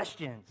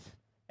questions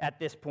at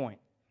this point?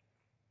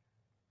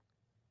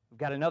 We've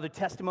got another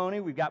testimony.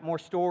 We've got more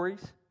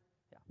stories.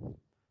 Yeah.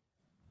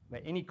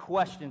 But any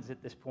questions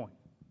at this point?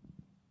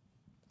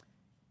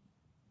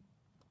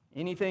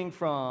 Anything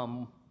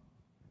from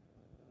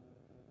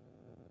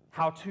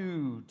how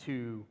to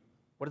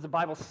what does the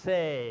Bible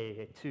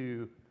say,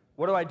 to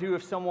what do I do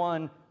if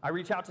I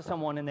reach out to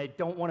someone and they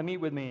don't want to meet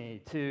with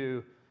me,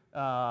 to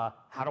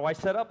how do I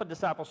set up a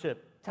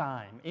discipleship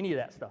time, any of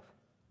that stuff.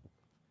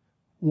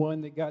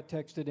 One that got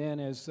texted in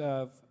is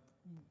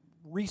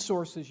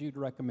resources you'd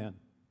recommend.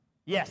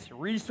 Yes,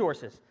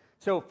 resources.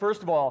 So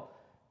first of all,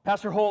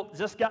 Pastor Holt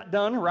just got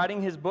done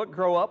writing his book,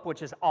 Grow Up,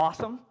 which is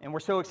awesome, and we're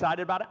so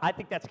excited about it. I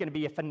think that's going to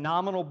be a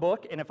phenomenal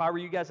book, and if I were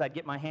you guys, I'd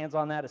get my hands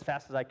on that as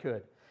fast as I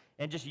could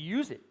and just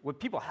use it. Would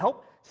people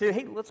help? Say,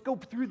 hey, let's go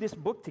through this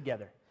book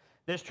together.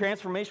 There's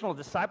transformational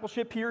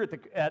discipleship here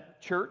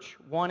at church,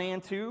 1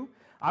 and 2.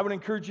 I would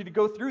encourage you to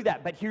go through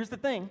that, but here's the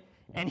thing,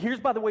 and here's,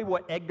 by the way,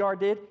 what Edgar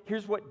did.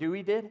 Here's what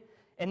Dewey did,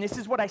 and this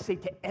is what I say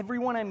to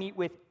everyone I meet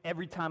with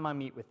every time I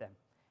meet with them.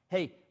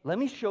 Hey, let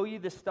me show you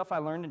this stuff I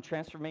learned in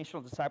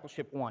Transformational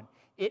Discipleship 1.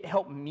 It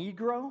helped me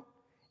grow,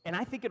 and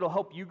I think it'll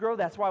help you grow.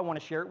 That's why I want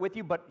to share it with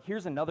you. But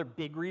here's another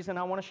big reason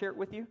I want to share it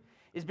with you,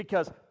 is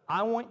because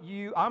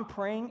I'm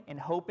praying and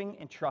hoping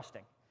and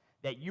trusting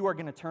that you are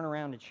going to turn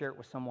around and share it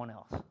with someone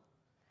else.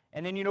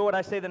 And then you know what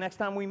I say the next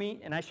time we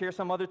meet and I share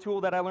some other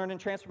tool that I learned in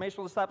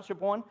Transformational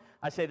Discipleship 1?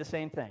 I say the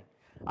same thing.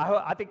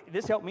 I think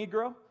this helped me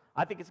grow.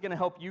 I think it's going to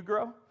help you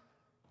grow.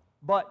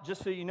 But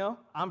just so you know,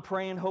 I'm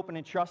praying, hoping,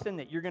 and trusting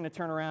that you're going to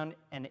turn around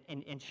and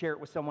share it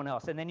with someone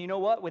else. And then you know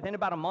what? Within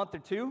about a month or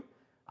two,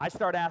 I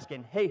start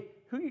asking, hey,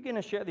 who are you going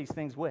to share these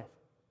things with?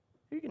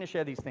 Who are you going to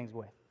share these things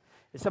with?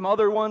 Some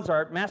other ones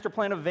are Master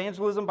Plan of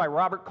Evangelism by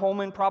Robert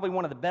Coleman, probably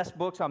one of the best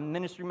books on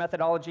ministry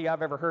methodology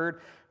I've ever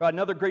heard.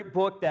 Another great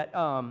book that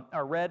I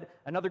read,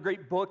 another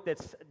great book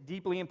that's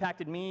deeply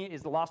impacted me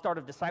is The Lost Art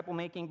of Disciple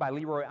Making by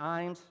Leroy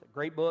Eims, a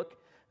great book.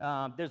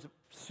 There's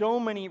so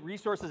many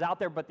resources out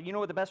there, but you know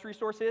what the best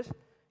resource is?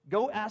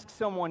 Go ask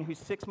someone who's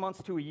 6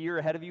 months to a year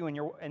ahead of you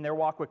in their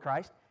walk with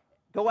Christ.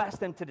 Go ask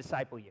them to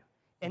disciple you,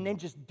 and then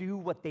just do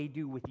what they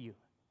do with you.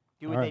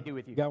 Do what they do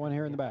with you. Got one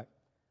here in the back.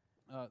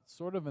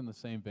 Sort of in the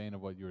same vein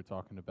of what you were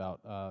talking about,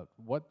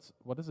 what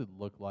does it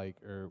look like,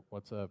 or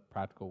what's a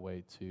practical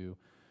way to,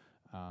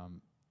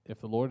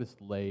 if the Lord has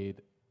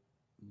laid,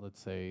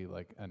 let's say,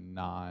 like a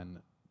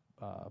non-follower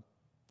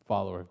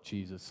of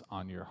Jesus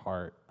on your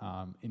heart,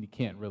 and you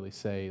can't really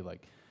say,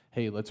 like,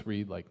 hey, let's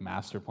read, like,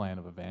 Master Plan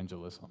of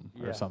Evangelism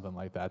or something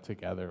like that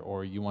together,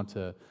 or you want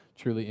to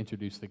truly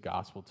introduce the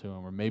gospel to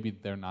them, or maybe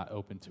they're not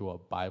open to a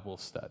Bible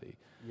study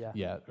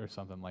yet or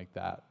something like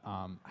that.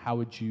 How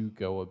would you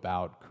go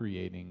about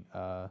creating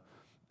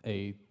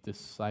a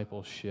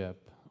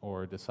discipleship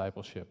or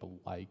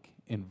discipleship-like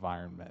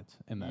environment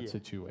in that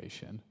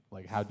situation?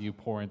 Like, how do you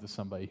pour into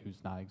somebody who's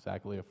not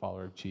exactly a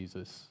follower of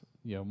Jesus?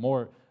 You know,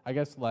 more, I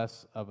guess,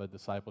 less of a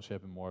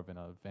discipleship and more of an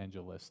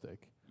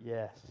evangelistic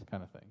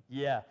kind of thing.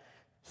 Yeah,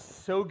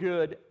 so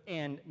good.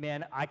 And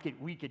man,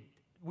 we could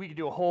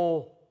do a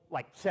whole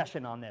like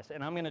session on this.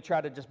 And I'm going to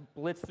try to just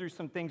blitz through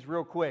some things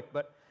real quick.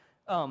 But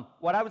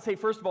what I would say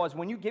first of all is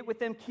when you get with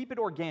them, keep it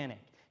organic.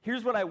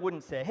 Here's what I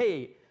wouldn't say.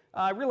 Hey,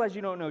 I realize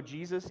you don't know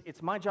Jesus.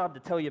 It's my job to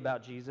tell you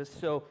about Jesus.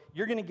 So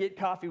you're going to get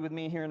coffee with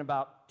me here in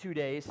about 2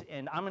 days,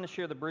 and I'm going to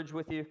share the bridge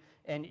with you.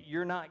 And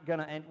you're not going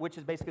to, which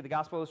is basically the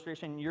gospel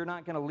illustration, you're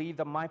not going to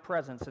leave my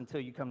presence until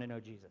you come to know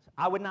Jesus.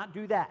 I would not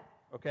do that,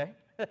 okay?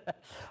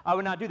 I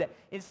would not do that.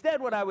 Instead,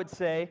 what I would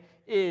say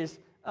is,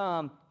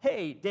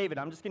 hey, David,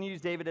 I'm just going to use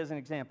David as an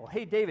example.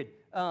 Hey, David,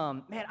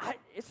 man,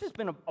 it's just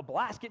been a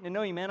blast getting to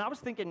know you, man. I was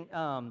thinking,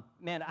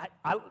 man,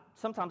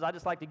 sometimes I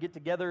just like to get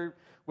together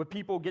with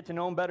people, get to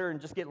know them better,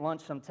 and just get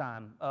lunch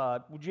sometime.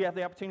 Would you have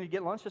the opportunity to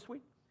get lunch this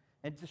week?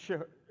 And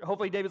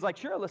hopefully David's like,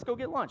 sure, let's go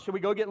get lunch. Should we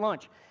go get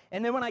lunch?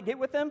 And then when I get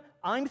with them,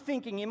 I'm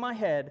thinking in my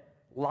head,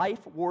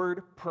 life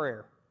word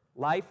prayer.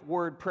 Life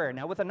word prayer.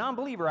 Now, with a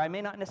non-believer, I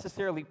may not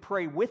necessarily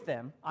pray with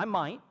them. I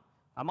might.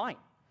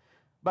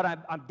 But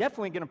I'm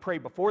definitely going to pray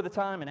before the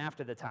time and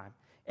after the time.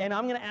 And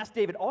I'm going to ask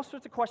David all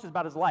sorts of questions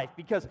about his life,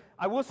 because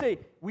I will say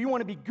we want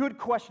to be good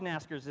question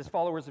askers as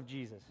followers of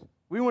Jesus.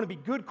 We want to be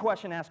good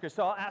question askers.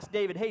 So I'll ask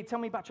David, hey, tell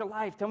me about your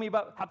life. Tell me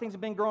about how things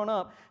have been growing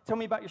up. Tell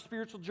me about your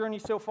spiritual journey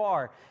so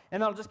far.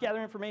 And I'll just gather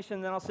information,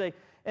 and then I'll say,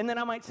 and then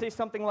I might say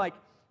something like,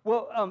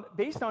 well,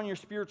 based on your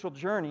spiritual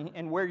journey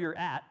and where you're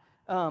at,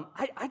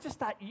 I just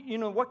thought,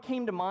 what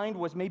came to mind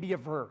was maybe a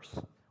verse.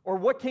 Or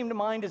what came to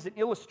mind is an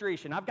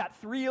illustration. I've got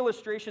 3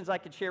 illustrations I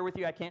could share with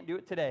you. I can't do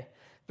it today.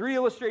 3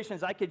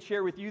 illustrations I could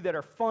share with you that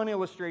are fun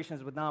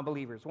illustrations with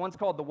non-believers. One's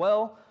called the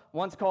well,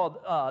 one's called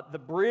the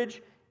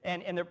bridge,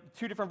 and there are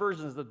 2 different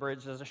versions of the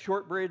bridge. There's a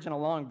short bridge and a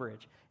long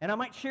bridge. And I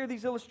might share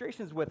these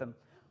illustrations with them.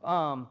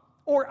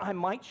 Or I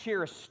might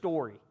share a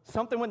story.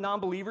 Something with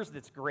non-believers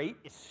that's great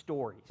is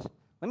stories.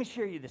 Let me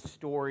share you this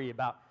story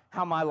about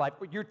how my life,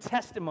 your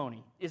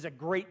testimony is a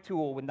great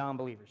tool with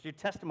non-believers. Your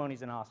testimony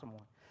is an awesome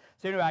one.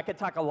 So anyway, I could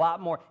talk a lot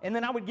more. And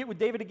then I would get with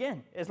David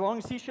again. As long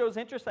as he shows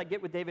interest, I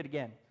get with David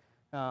again.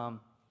 And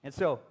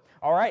so,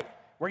 all right,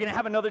 we're going to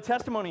have another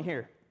testimony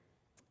here.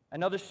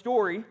 Another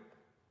story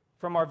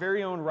from our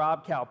very own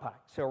Rob Cowpike.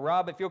 So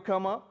Rob, if you'll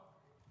come up,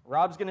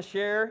 Rob's going to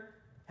share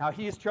how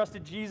he has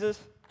trusted Jesus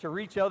to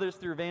reach others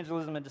through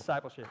evangelism and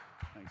discipleship.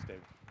 Thanks,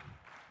 David.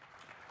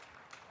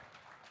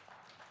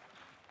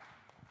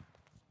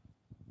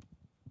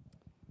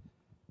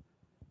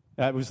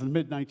 It was the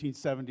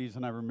mid-1970s,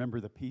 and I remember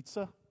the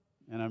pizza.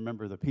 And I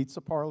remember the pizza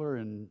parlor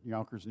in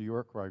Yonkers, New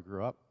York, where I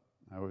grew up.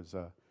 I was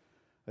a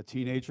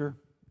teenager.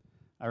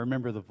 I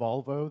remember the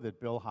Volvo that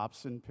Bill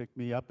Hobson picked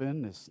me up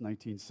in, this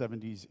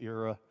 1970s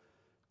era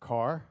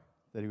car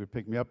that he would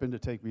pick me up in to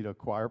take me to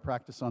choir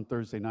practice on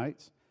Thursday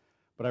nights.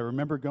 But I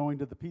remember going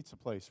to the pizza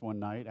place one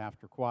night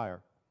after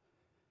choir.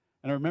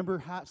 And I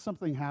remember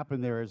something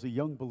happened there as a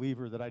young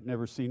believer that I'd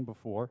never seen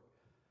before.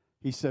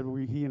 He said,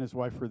 he and his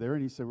wife were there,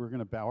 and he said, we're going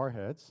to bow our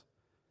heads,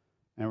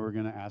 and we're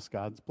going to ask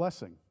God's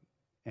blessing.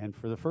 And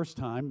for the first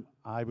time,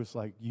 I was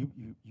like, you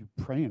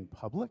pray in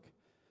public?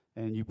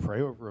 And you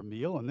pray over a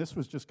meal? And this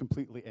was just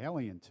completely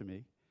alien to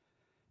me.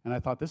 And I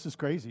thought, this is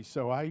crazy.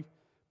 So I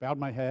bowed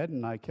my head,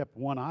 and I kept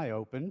one eye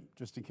open,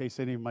 just in case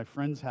any of my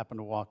friends happened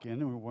to walk in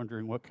and were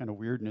wondering what kind of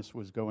weirdness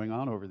was going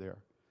on over there.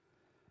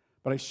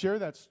 But I share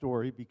that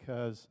story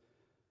because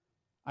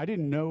I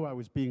didn't know I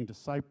was being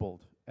discipled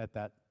at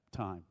that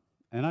time.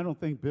 And I don't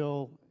think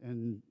Bill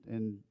and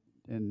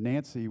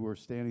Nancy were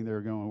standing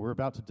there going, we're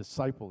about to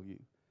disciple you.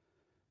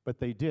 But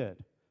they did.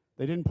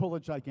 They didn't pull a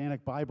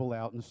gigantic Bible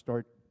out and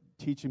start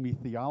teaching me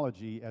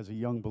theology as a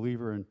young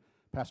believer, and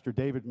Pastor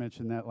David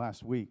mentioned that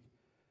last week,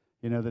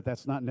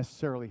 that's not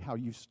necessarily how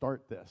you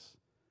start this.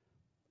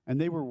 And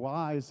they were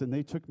wise, and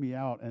they took me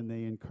out, and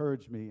they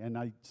encouraged me. And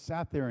I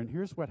sat there, and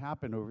here's what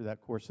happened over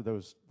that course of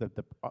those,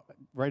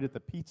 right at the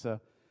pizza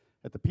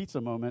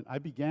moment, I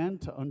began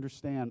to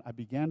understand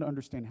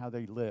how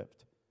they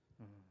lived.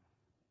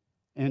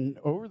 And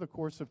over the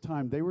course of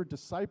time, they were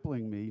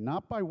discipling me,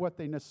 not by what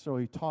they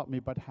necessarily taught me,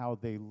 but how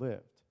they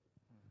lived.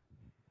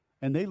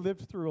 And they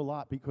lived through a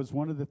lot, because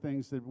one of the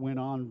things that went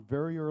on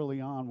very early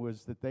on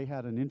was that they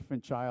had an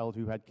infant child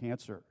who had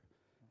cancer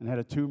and had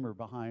a tumor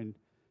behind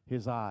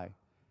his eye.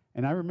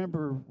 And I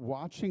remember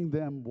watching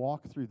them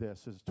walk through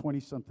this as a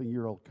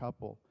 20-something-year-old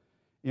couple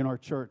in our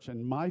church,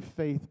 and my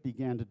faith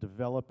began to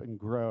develop and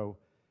grow,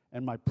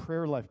 and my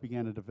prayer life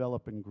began to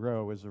develop and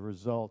grow as a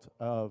result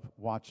of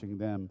watching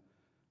them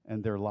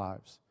and their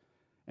lives.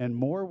 And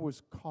more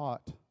was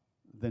caught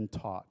than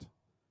taught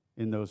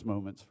in those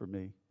moments for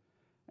me.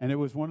 And it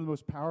was one of the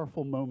most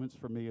powerful moments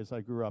for me as I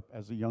grew up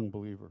as a young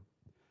believer.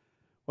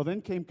 Well,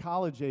 then came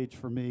college age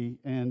for me,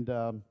 and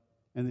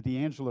the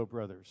D'Angelo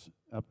brothers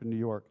up in New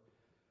York.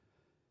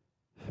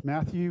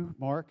 Matthew,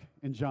 Mark,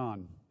 and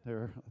John.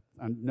 They're,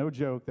 no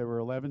joke, they were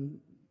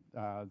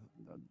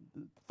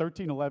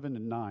 13, 11,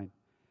 and 9.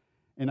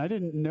 And I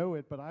didn't know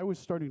it, but I was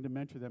starting to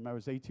mentor them. I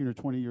was 18 or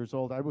 20 years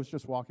old. I was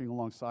just walking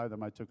alongside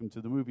them. I took them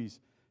to the movies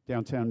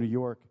downtown New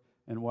York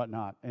and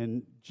whatnot,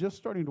 and just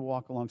starting to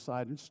walk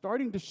alongside and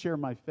starting to share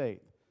my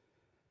faith.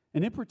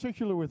 And in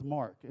particular with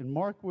Mark. And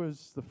Mark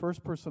was the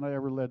first person I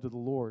ever led to the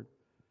Lord.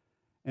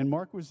 And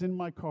Mark was in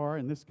my car,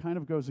 and this kind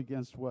of goes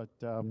against what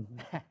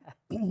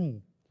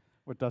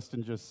what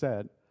Dustin just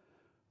said.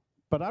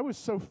 But I was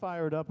so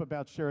fired up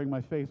about sharing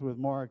my faith with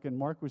Mark, and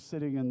Mark was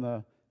sitting in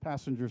the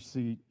passenger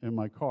seat in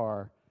my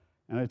car,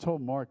 and I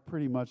told Mark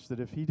pretty much that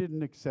if he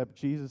didn't accept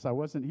Jesus, he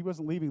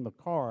wasn't leaving the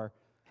car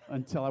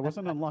until I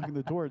wasn't unlocking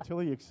the door until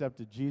he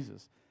accepted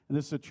Jesus. And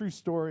this is a true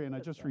story, and I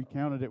just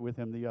recounted it with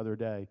him the other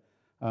day.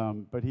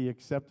 But he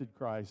accepted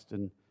Christ,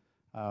 and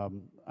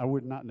I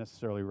would not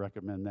necessarily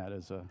recommend that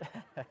as a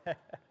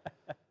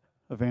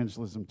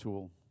evangelism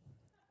tool.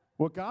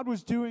 What God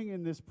was doing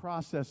in this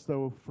process,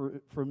 though,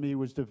 for me,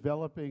 was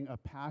developing a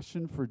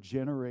passion for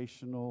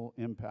generational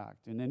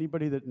impact. And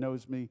anybody that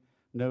knows me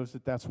knows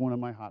that that's one of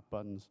my hot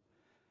buttons.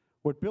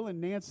 What Bill and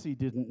Nancy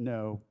didn't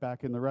know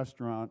back in the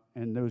restaurant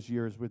in those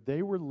years was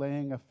they were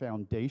laying a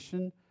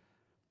foundation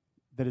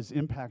that is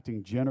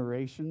impacting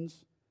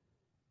generations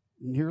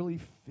nearly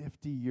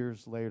 50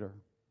 years later.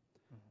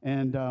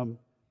 And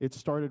it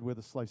started with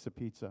a slice of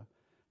pizza.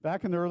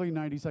 Back in the early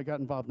 90s, I got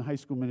involved in high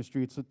school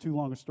ministry. It's too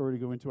long a story to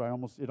go into.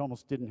 It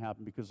almost didn't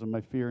happen because of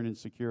my fear and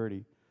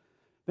insecurity.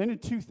 Then in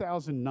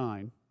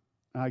 2009,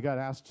 I got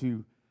asked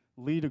to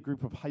lead a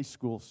group of high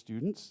school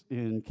students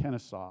in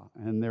Kennesaw,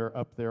 and they're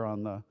up there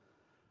on the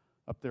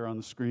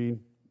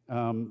screen.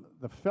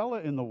 The fella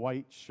in the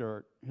white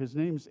shirt, his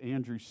name's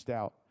Andrew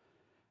Stout,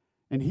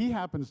 and he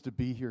happens to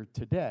be here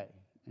today.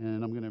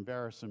 And I'm going to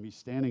embarrass him. He's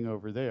standing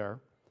over there.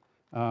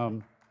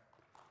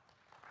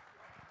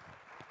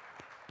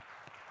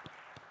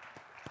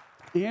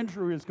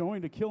 Andrew is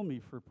going to kill me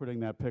for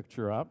putting that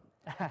picture up.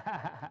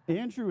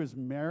 Andrew is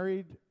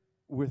married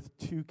with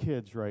 2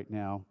 kids right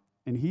now,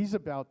 and he's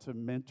about to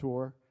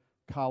mentor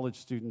college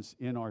students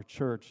in our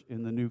church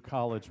in the new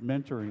college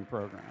mentoring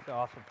program. That's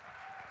awesome.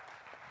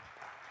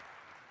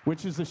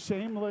 Which is a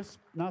shameless,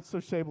 not so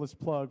shameless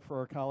plug for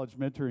our college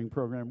mentoring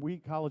program. We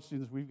college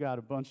students, we've got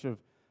a bunch of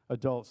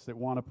adults that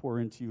want to pour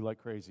into you like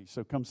crazy.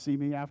 So come see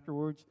me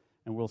afterwards,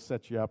 and we'll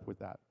set you up with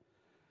that.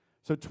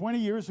 So 20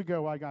 years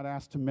ago, I got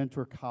asked to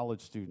mentor college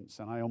students,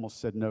 and I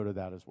almost said no to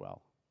that as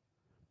well.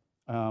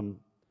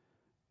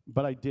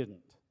 But I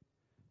didn't.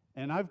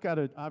 And I've got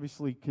to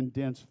obviously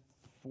condense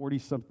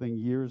 40-something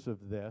years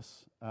of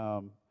this.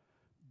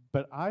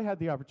 But I had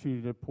the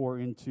opportunity to pour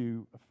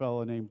into a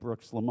fellow named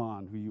Brooks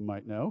Lamont, who you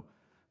might know,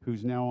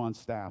 who's now on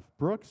staff.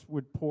 Brooks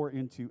would pour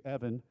into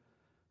Evan,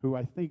 who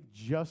I think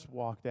just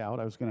walked out.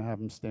 I was going to have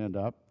him stand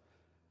up.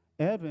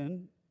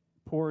 Evan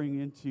pouring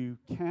into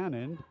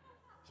Cannon.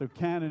 So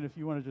Cannon, if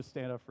you want to just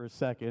stand up for a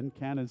second.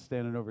 Cannon's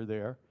standing over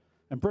there.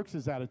 And Brooks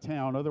is out of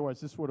town. Otherwise,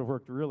 this would have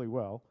worked really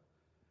well.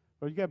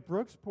 But you got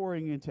Brooks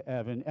pouring into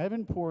Evan,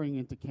 Evan pouring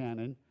into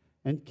Cannon,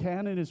 and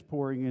Cannon is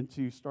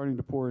starting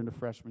to pour into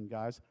freshman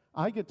guys.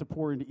 I get to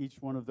pour into each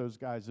one of those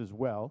guys as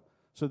well.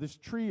 So this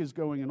tree is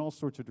going in all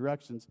sorts of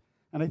directions.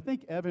 And I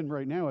think Evan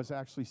right now has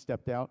actually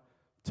stepped out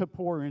to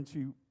pour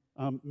into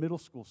middle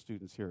school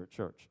students here at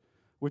church,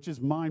 which is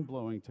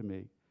mind-blowing to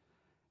me.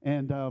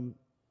 And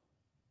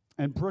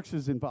Brooks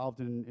is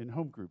involved in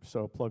home groups,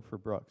 so a plug for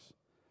Brooks.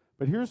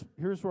 But here's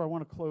where I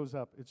want to close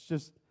up. It's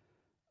just,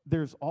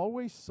 there's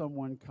always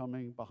someone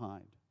coming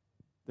behind.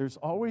 There's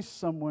always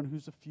someone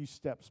who's a few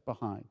steps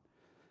behind.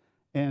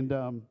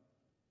 And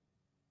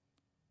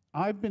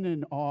I've been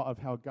in awe of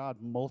how God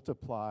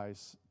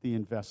multiplies the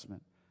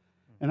investment.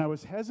 And I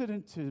was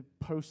hesitant to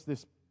post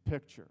this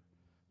picture.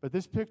 But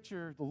this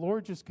picture, the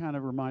Lord just kind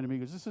of reminded me,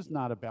 because this is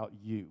not about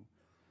you.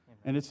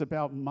 And it's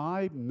about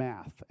my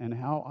math and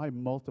how I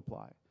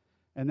multiply.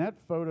 And that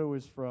photo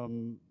is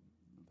from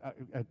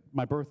at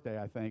my birthday,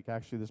 I think,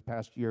 actually this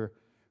past year.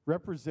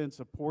 represents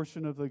a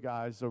portion of the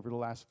guys over the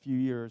last few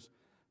years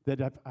that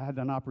have had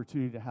an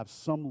opportunity to have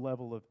some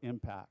level of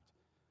impact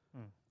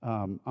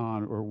on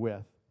or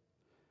with.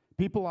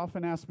 People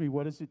often ask me,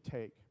 what does it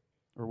take?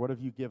 Or what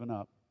have you given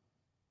up?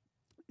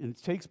 And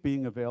it takes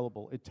being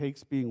available. It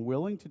takes being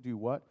willing to do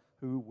what,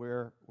 who,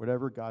 where,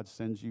 whatever God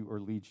sends you or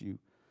leads you.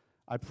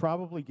 I've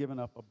probably given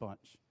up a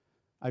bunch.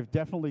 I've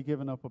definitely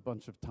given up a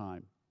bunch of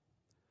time.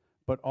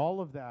 But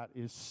all of that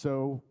is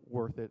so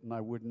worth it, and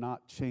I would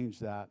not change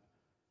that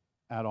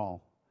at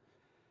all.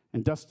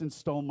 And Dustin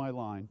stole my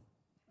line.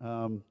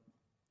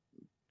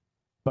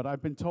 But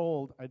I've been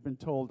told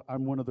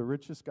I'm one of the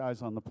richest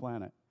guys on the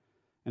planet.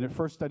 And at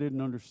first I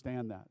didn't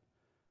understand that.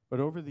 But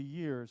over the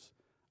years,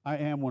 I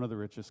am one of the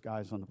richest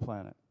guys on the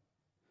planet.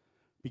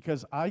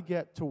 Because I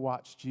get to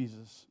watch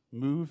Jesus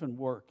move and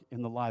work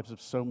in the lives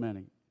of so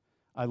many.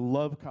 I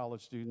love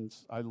college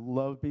students. I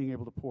love being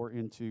able to pour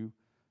into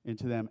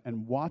them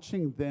and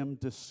watching them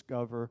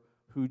discover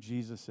who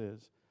Jesus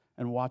is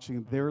and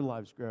watching their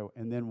lives grow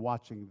and then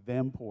watching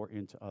them pour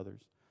into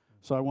others.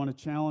 So I want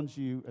to challenge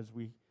you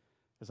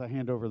as I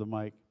hand over the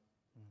mic.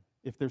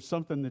 If there's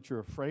something that you're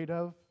afraid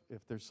of,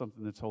 if there's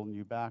something that's holding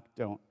you back,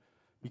 don't.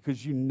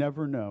 Because you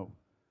never know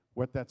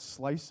what that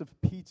slice of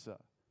pizza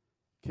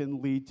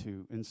can lead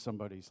to in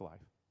somebody's life.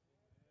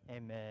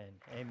 Amen.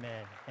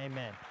 Amen.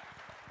 Amen.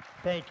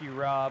 Thank you,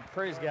 Rob.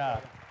 Praise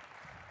God.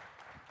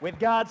 With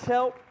God's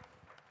help,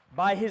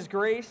 by His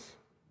grace,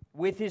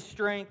 with His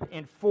strength,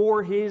 and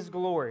for His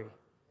glory.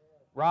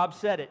 Rob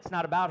said it. It's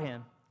not about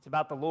him. It's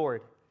about the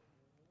Lord.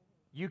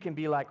 You can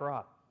be like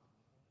Rob.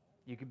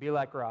 You can be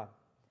like Rob.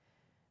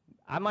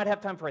 I might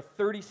have time for a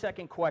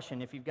 30-second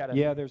question if you've got a...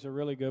 Yeah, there's a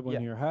really good one Yeah.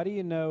 here. How do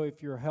you know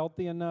if you're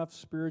healthy enough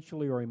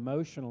spiritually or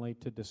emotionally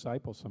to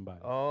disciple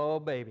somebody? Oh,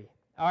 baby.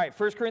 All right,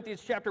 1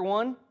 Corinthians chapter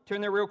 1. Turn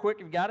there real quick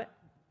if you got it.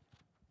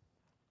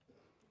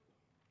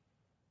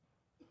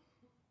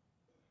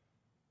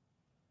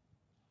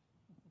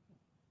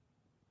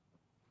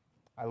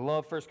 I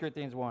love 1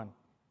 Corinthians 1.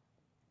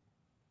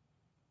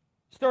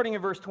 Starting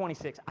in verse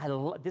 26.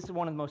 This is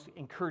one of the most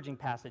encouraging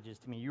passages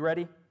to me. You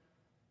ready?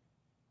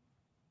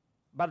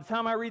 By the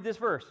time I read this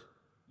verse,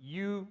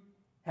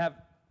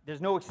 there's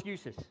no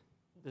excuses.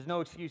 There's no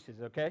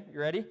excuses, okay?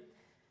 You ready?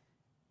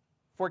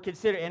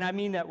 And I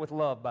mean that with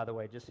love, by the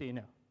way, just so you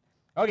know.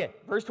 Okay,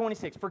 verse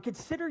 26. For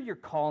consider your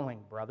calling,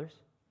 brothers.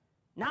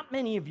 Not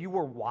many of you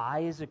were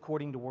wise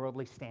according to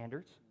worldly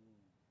standards.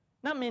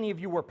 Not many of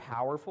you were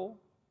powerful.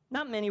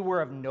 Not many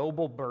were of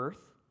noble birth.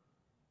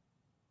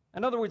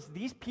 In other words,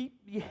 these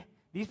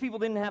people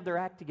didn't have their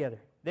act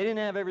together. They didn't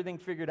have everything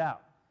figured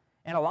out.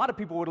 And a lot of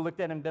people would have looked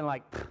at him and been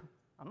like,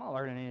 I'm not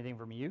learning anything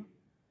from you.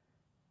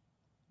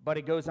 But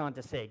it goes on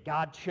to say,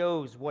 God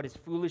chose what is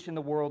foolish in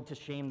the world to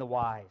shame the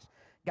wise.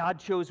 God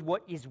chose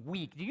what is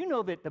weak. Do you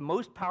know that the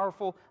most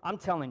powerful, I'm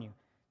telling you,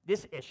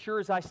 this as sure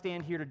as I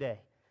stand here today,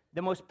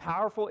 the most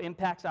powerful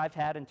impacts I've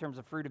had in terms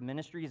of fruit of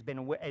ministry has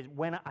been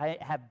when I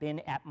have been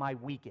at my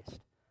weakest.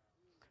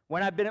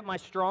 When I've been at my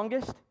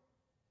strongest,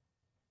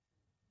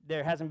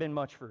 there hasn't been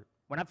much fruit.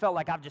 When I felt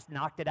like I've just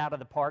knocked it out of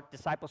the park,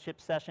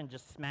 discipleship session,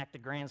 just smacked a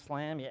grand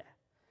slam, yeah,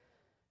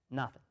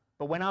 nothing.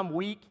 But when I'm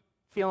weak,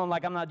 feeling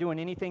like I'm not doing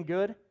anything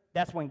good,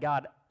 that's when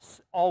God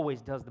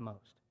always does the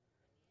most.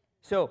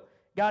 So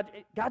God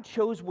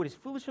chose what is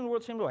foolish in the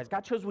world to shame the wise.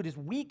 God chose what is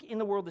weak in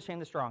the world to shame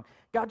the strong.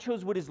 God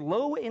chose what is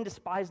low and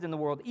despised in the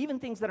world, even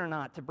things that are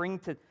not, to bring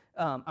to,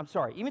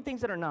 even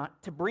things that are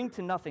not, to bring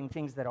to nothing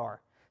things that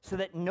are, so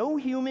that no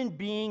human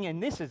being,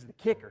 and this is the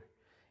kicker,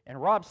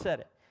 and Rob said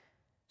it,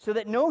 so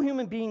that no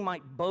human being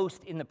might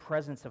boast in the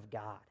presence of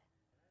God.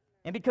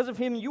 And because of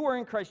him, you are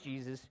in Christ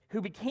Jesus,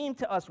 who became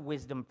to us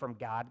wisdom from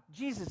God.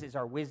 Jesus is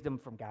our wisdom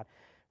from God.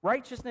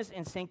 Righteousness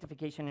and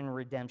sanctification and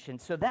redemption,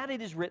 so that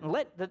it is written,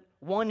 let the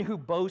one who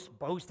boasts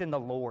boast in the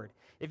Lord.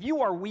 If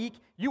you are weak,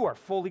 you are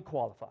fully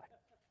qualified.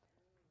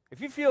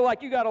 If you feel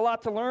like you got a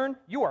lot to learn,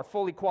 you are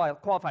fully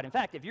qualified. In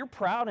fact, if you're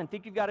proud and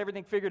think you've got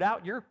everything figured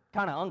out, you're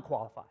kind of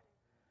unqualified.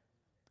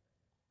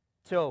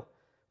 So,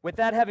 with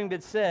that having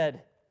been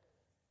said,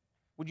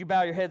 would you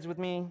bow your heads with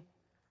me?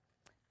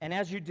 And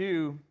as you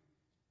do,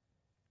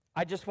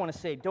 I just want to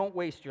say, don't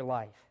waste your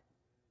life.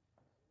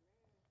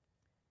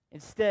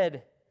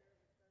 Instead,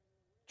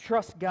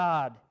 trust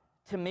God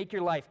to make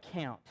your life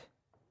count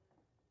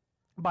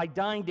by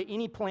dying to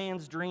any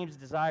plans, dreams,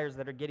 desires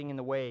that are getting in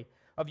the way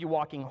of you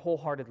walking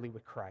wholeheartedly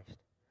with Christ.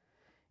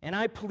 And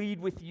I plead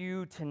with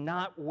you to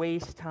not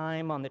waste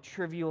time on the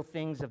trivial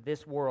things of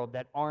this world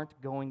that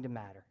aren't going to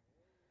matter.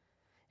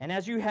 And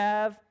as you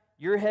have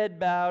your head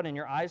bowed and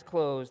your eyes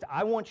closed,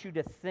 I want you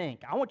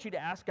to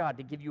ask God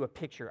to give you a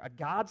picture, a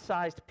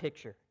God-sized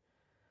picture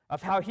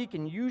of how He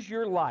can use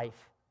your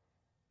life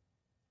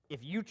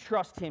if you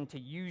trust Him to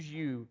use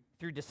you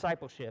through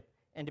discipleship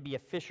and to be a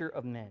fisher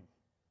of men.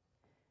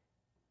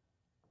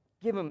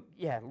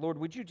 Lord,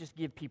 would you just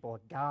give people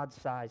a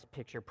God-sized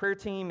picture? Prayer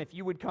team, if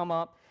you would come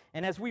up,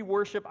 and as we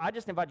worship, I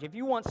just invite you, if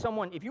you want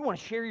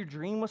to share your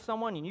dream with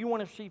someone and you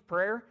want to receive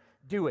prayer,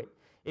 do it.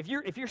 If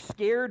you're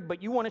scared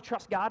but you want to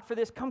trust God for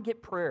this, come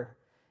get prayer.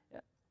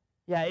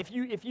 Yeah, if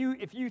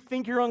you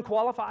think you're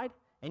unqualified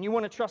and you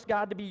want to trust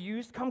God to be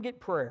used, come get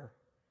prayer.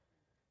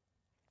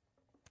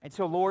 And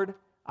so, Lord,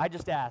 I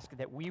just ask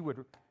that we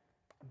would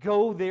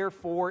go,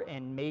 therefore,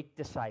 and make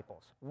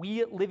disciples.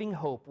 We at Living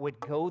Hope would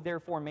go,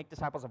 therefore, and make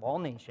disciples of all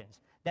nations.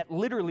 That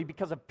literally,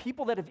 because of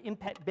people that have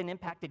been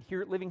impacted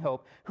here at Living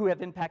Hope, who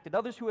have impacted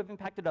others,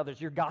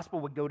 your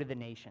gospel would go to the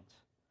nations.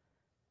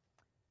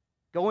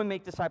 Go and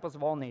make disciples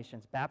of all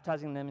nations,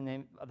 baptizing them in the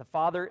name of the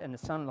Father and the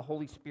Son and the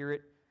Holy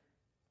Spirit.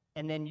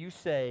 And then you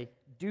say,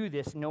 do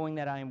this knowing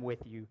that I am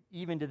with you,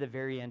 even to the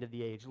very end of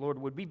the age. Lord,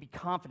 would we be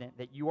confident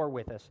that you are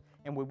with us,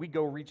 and would we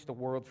go reach the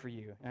world for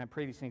you? And I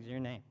pray these things in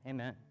your name.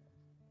 Amen.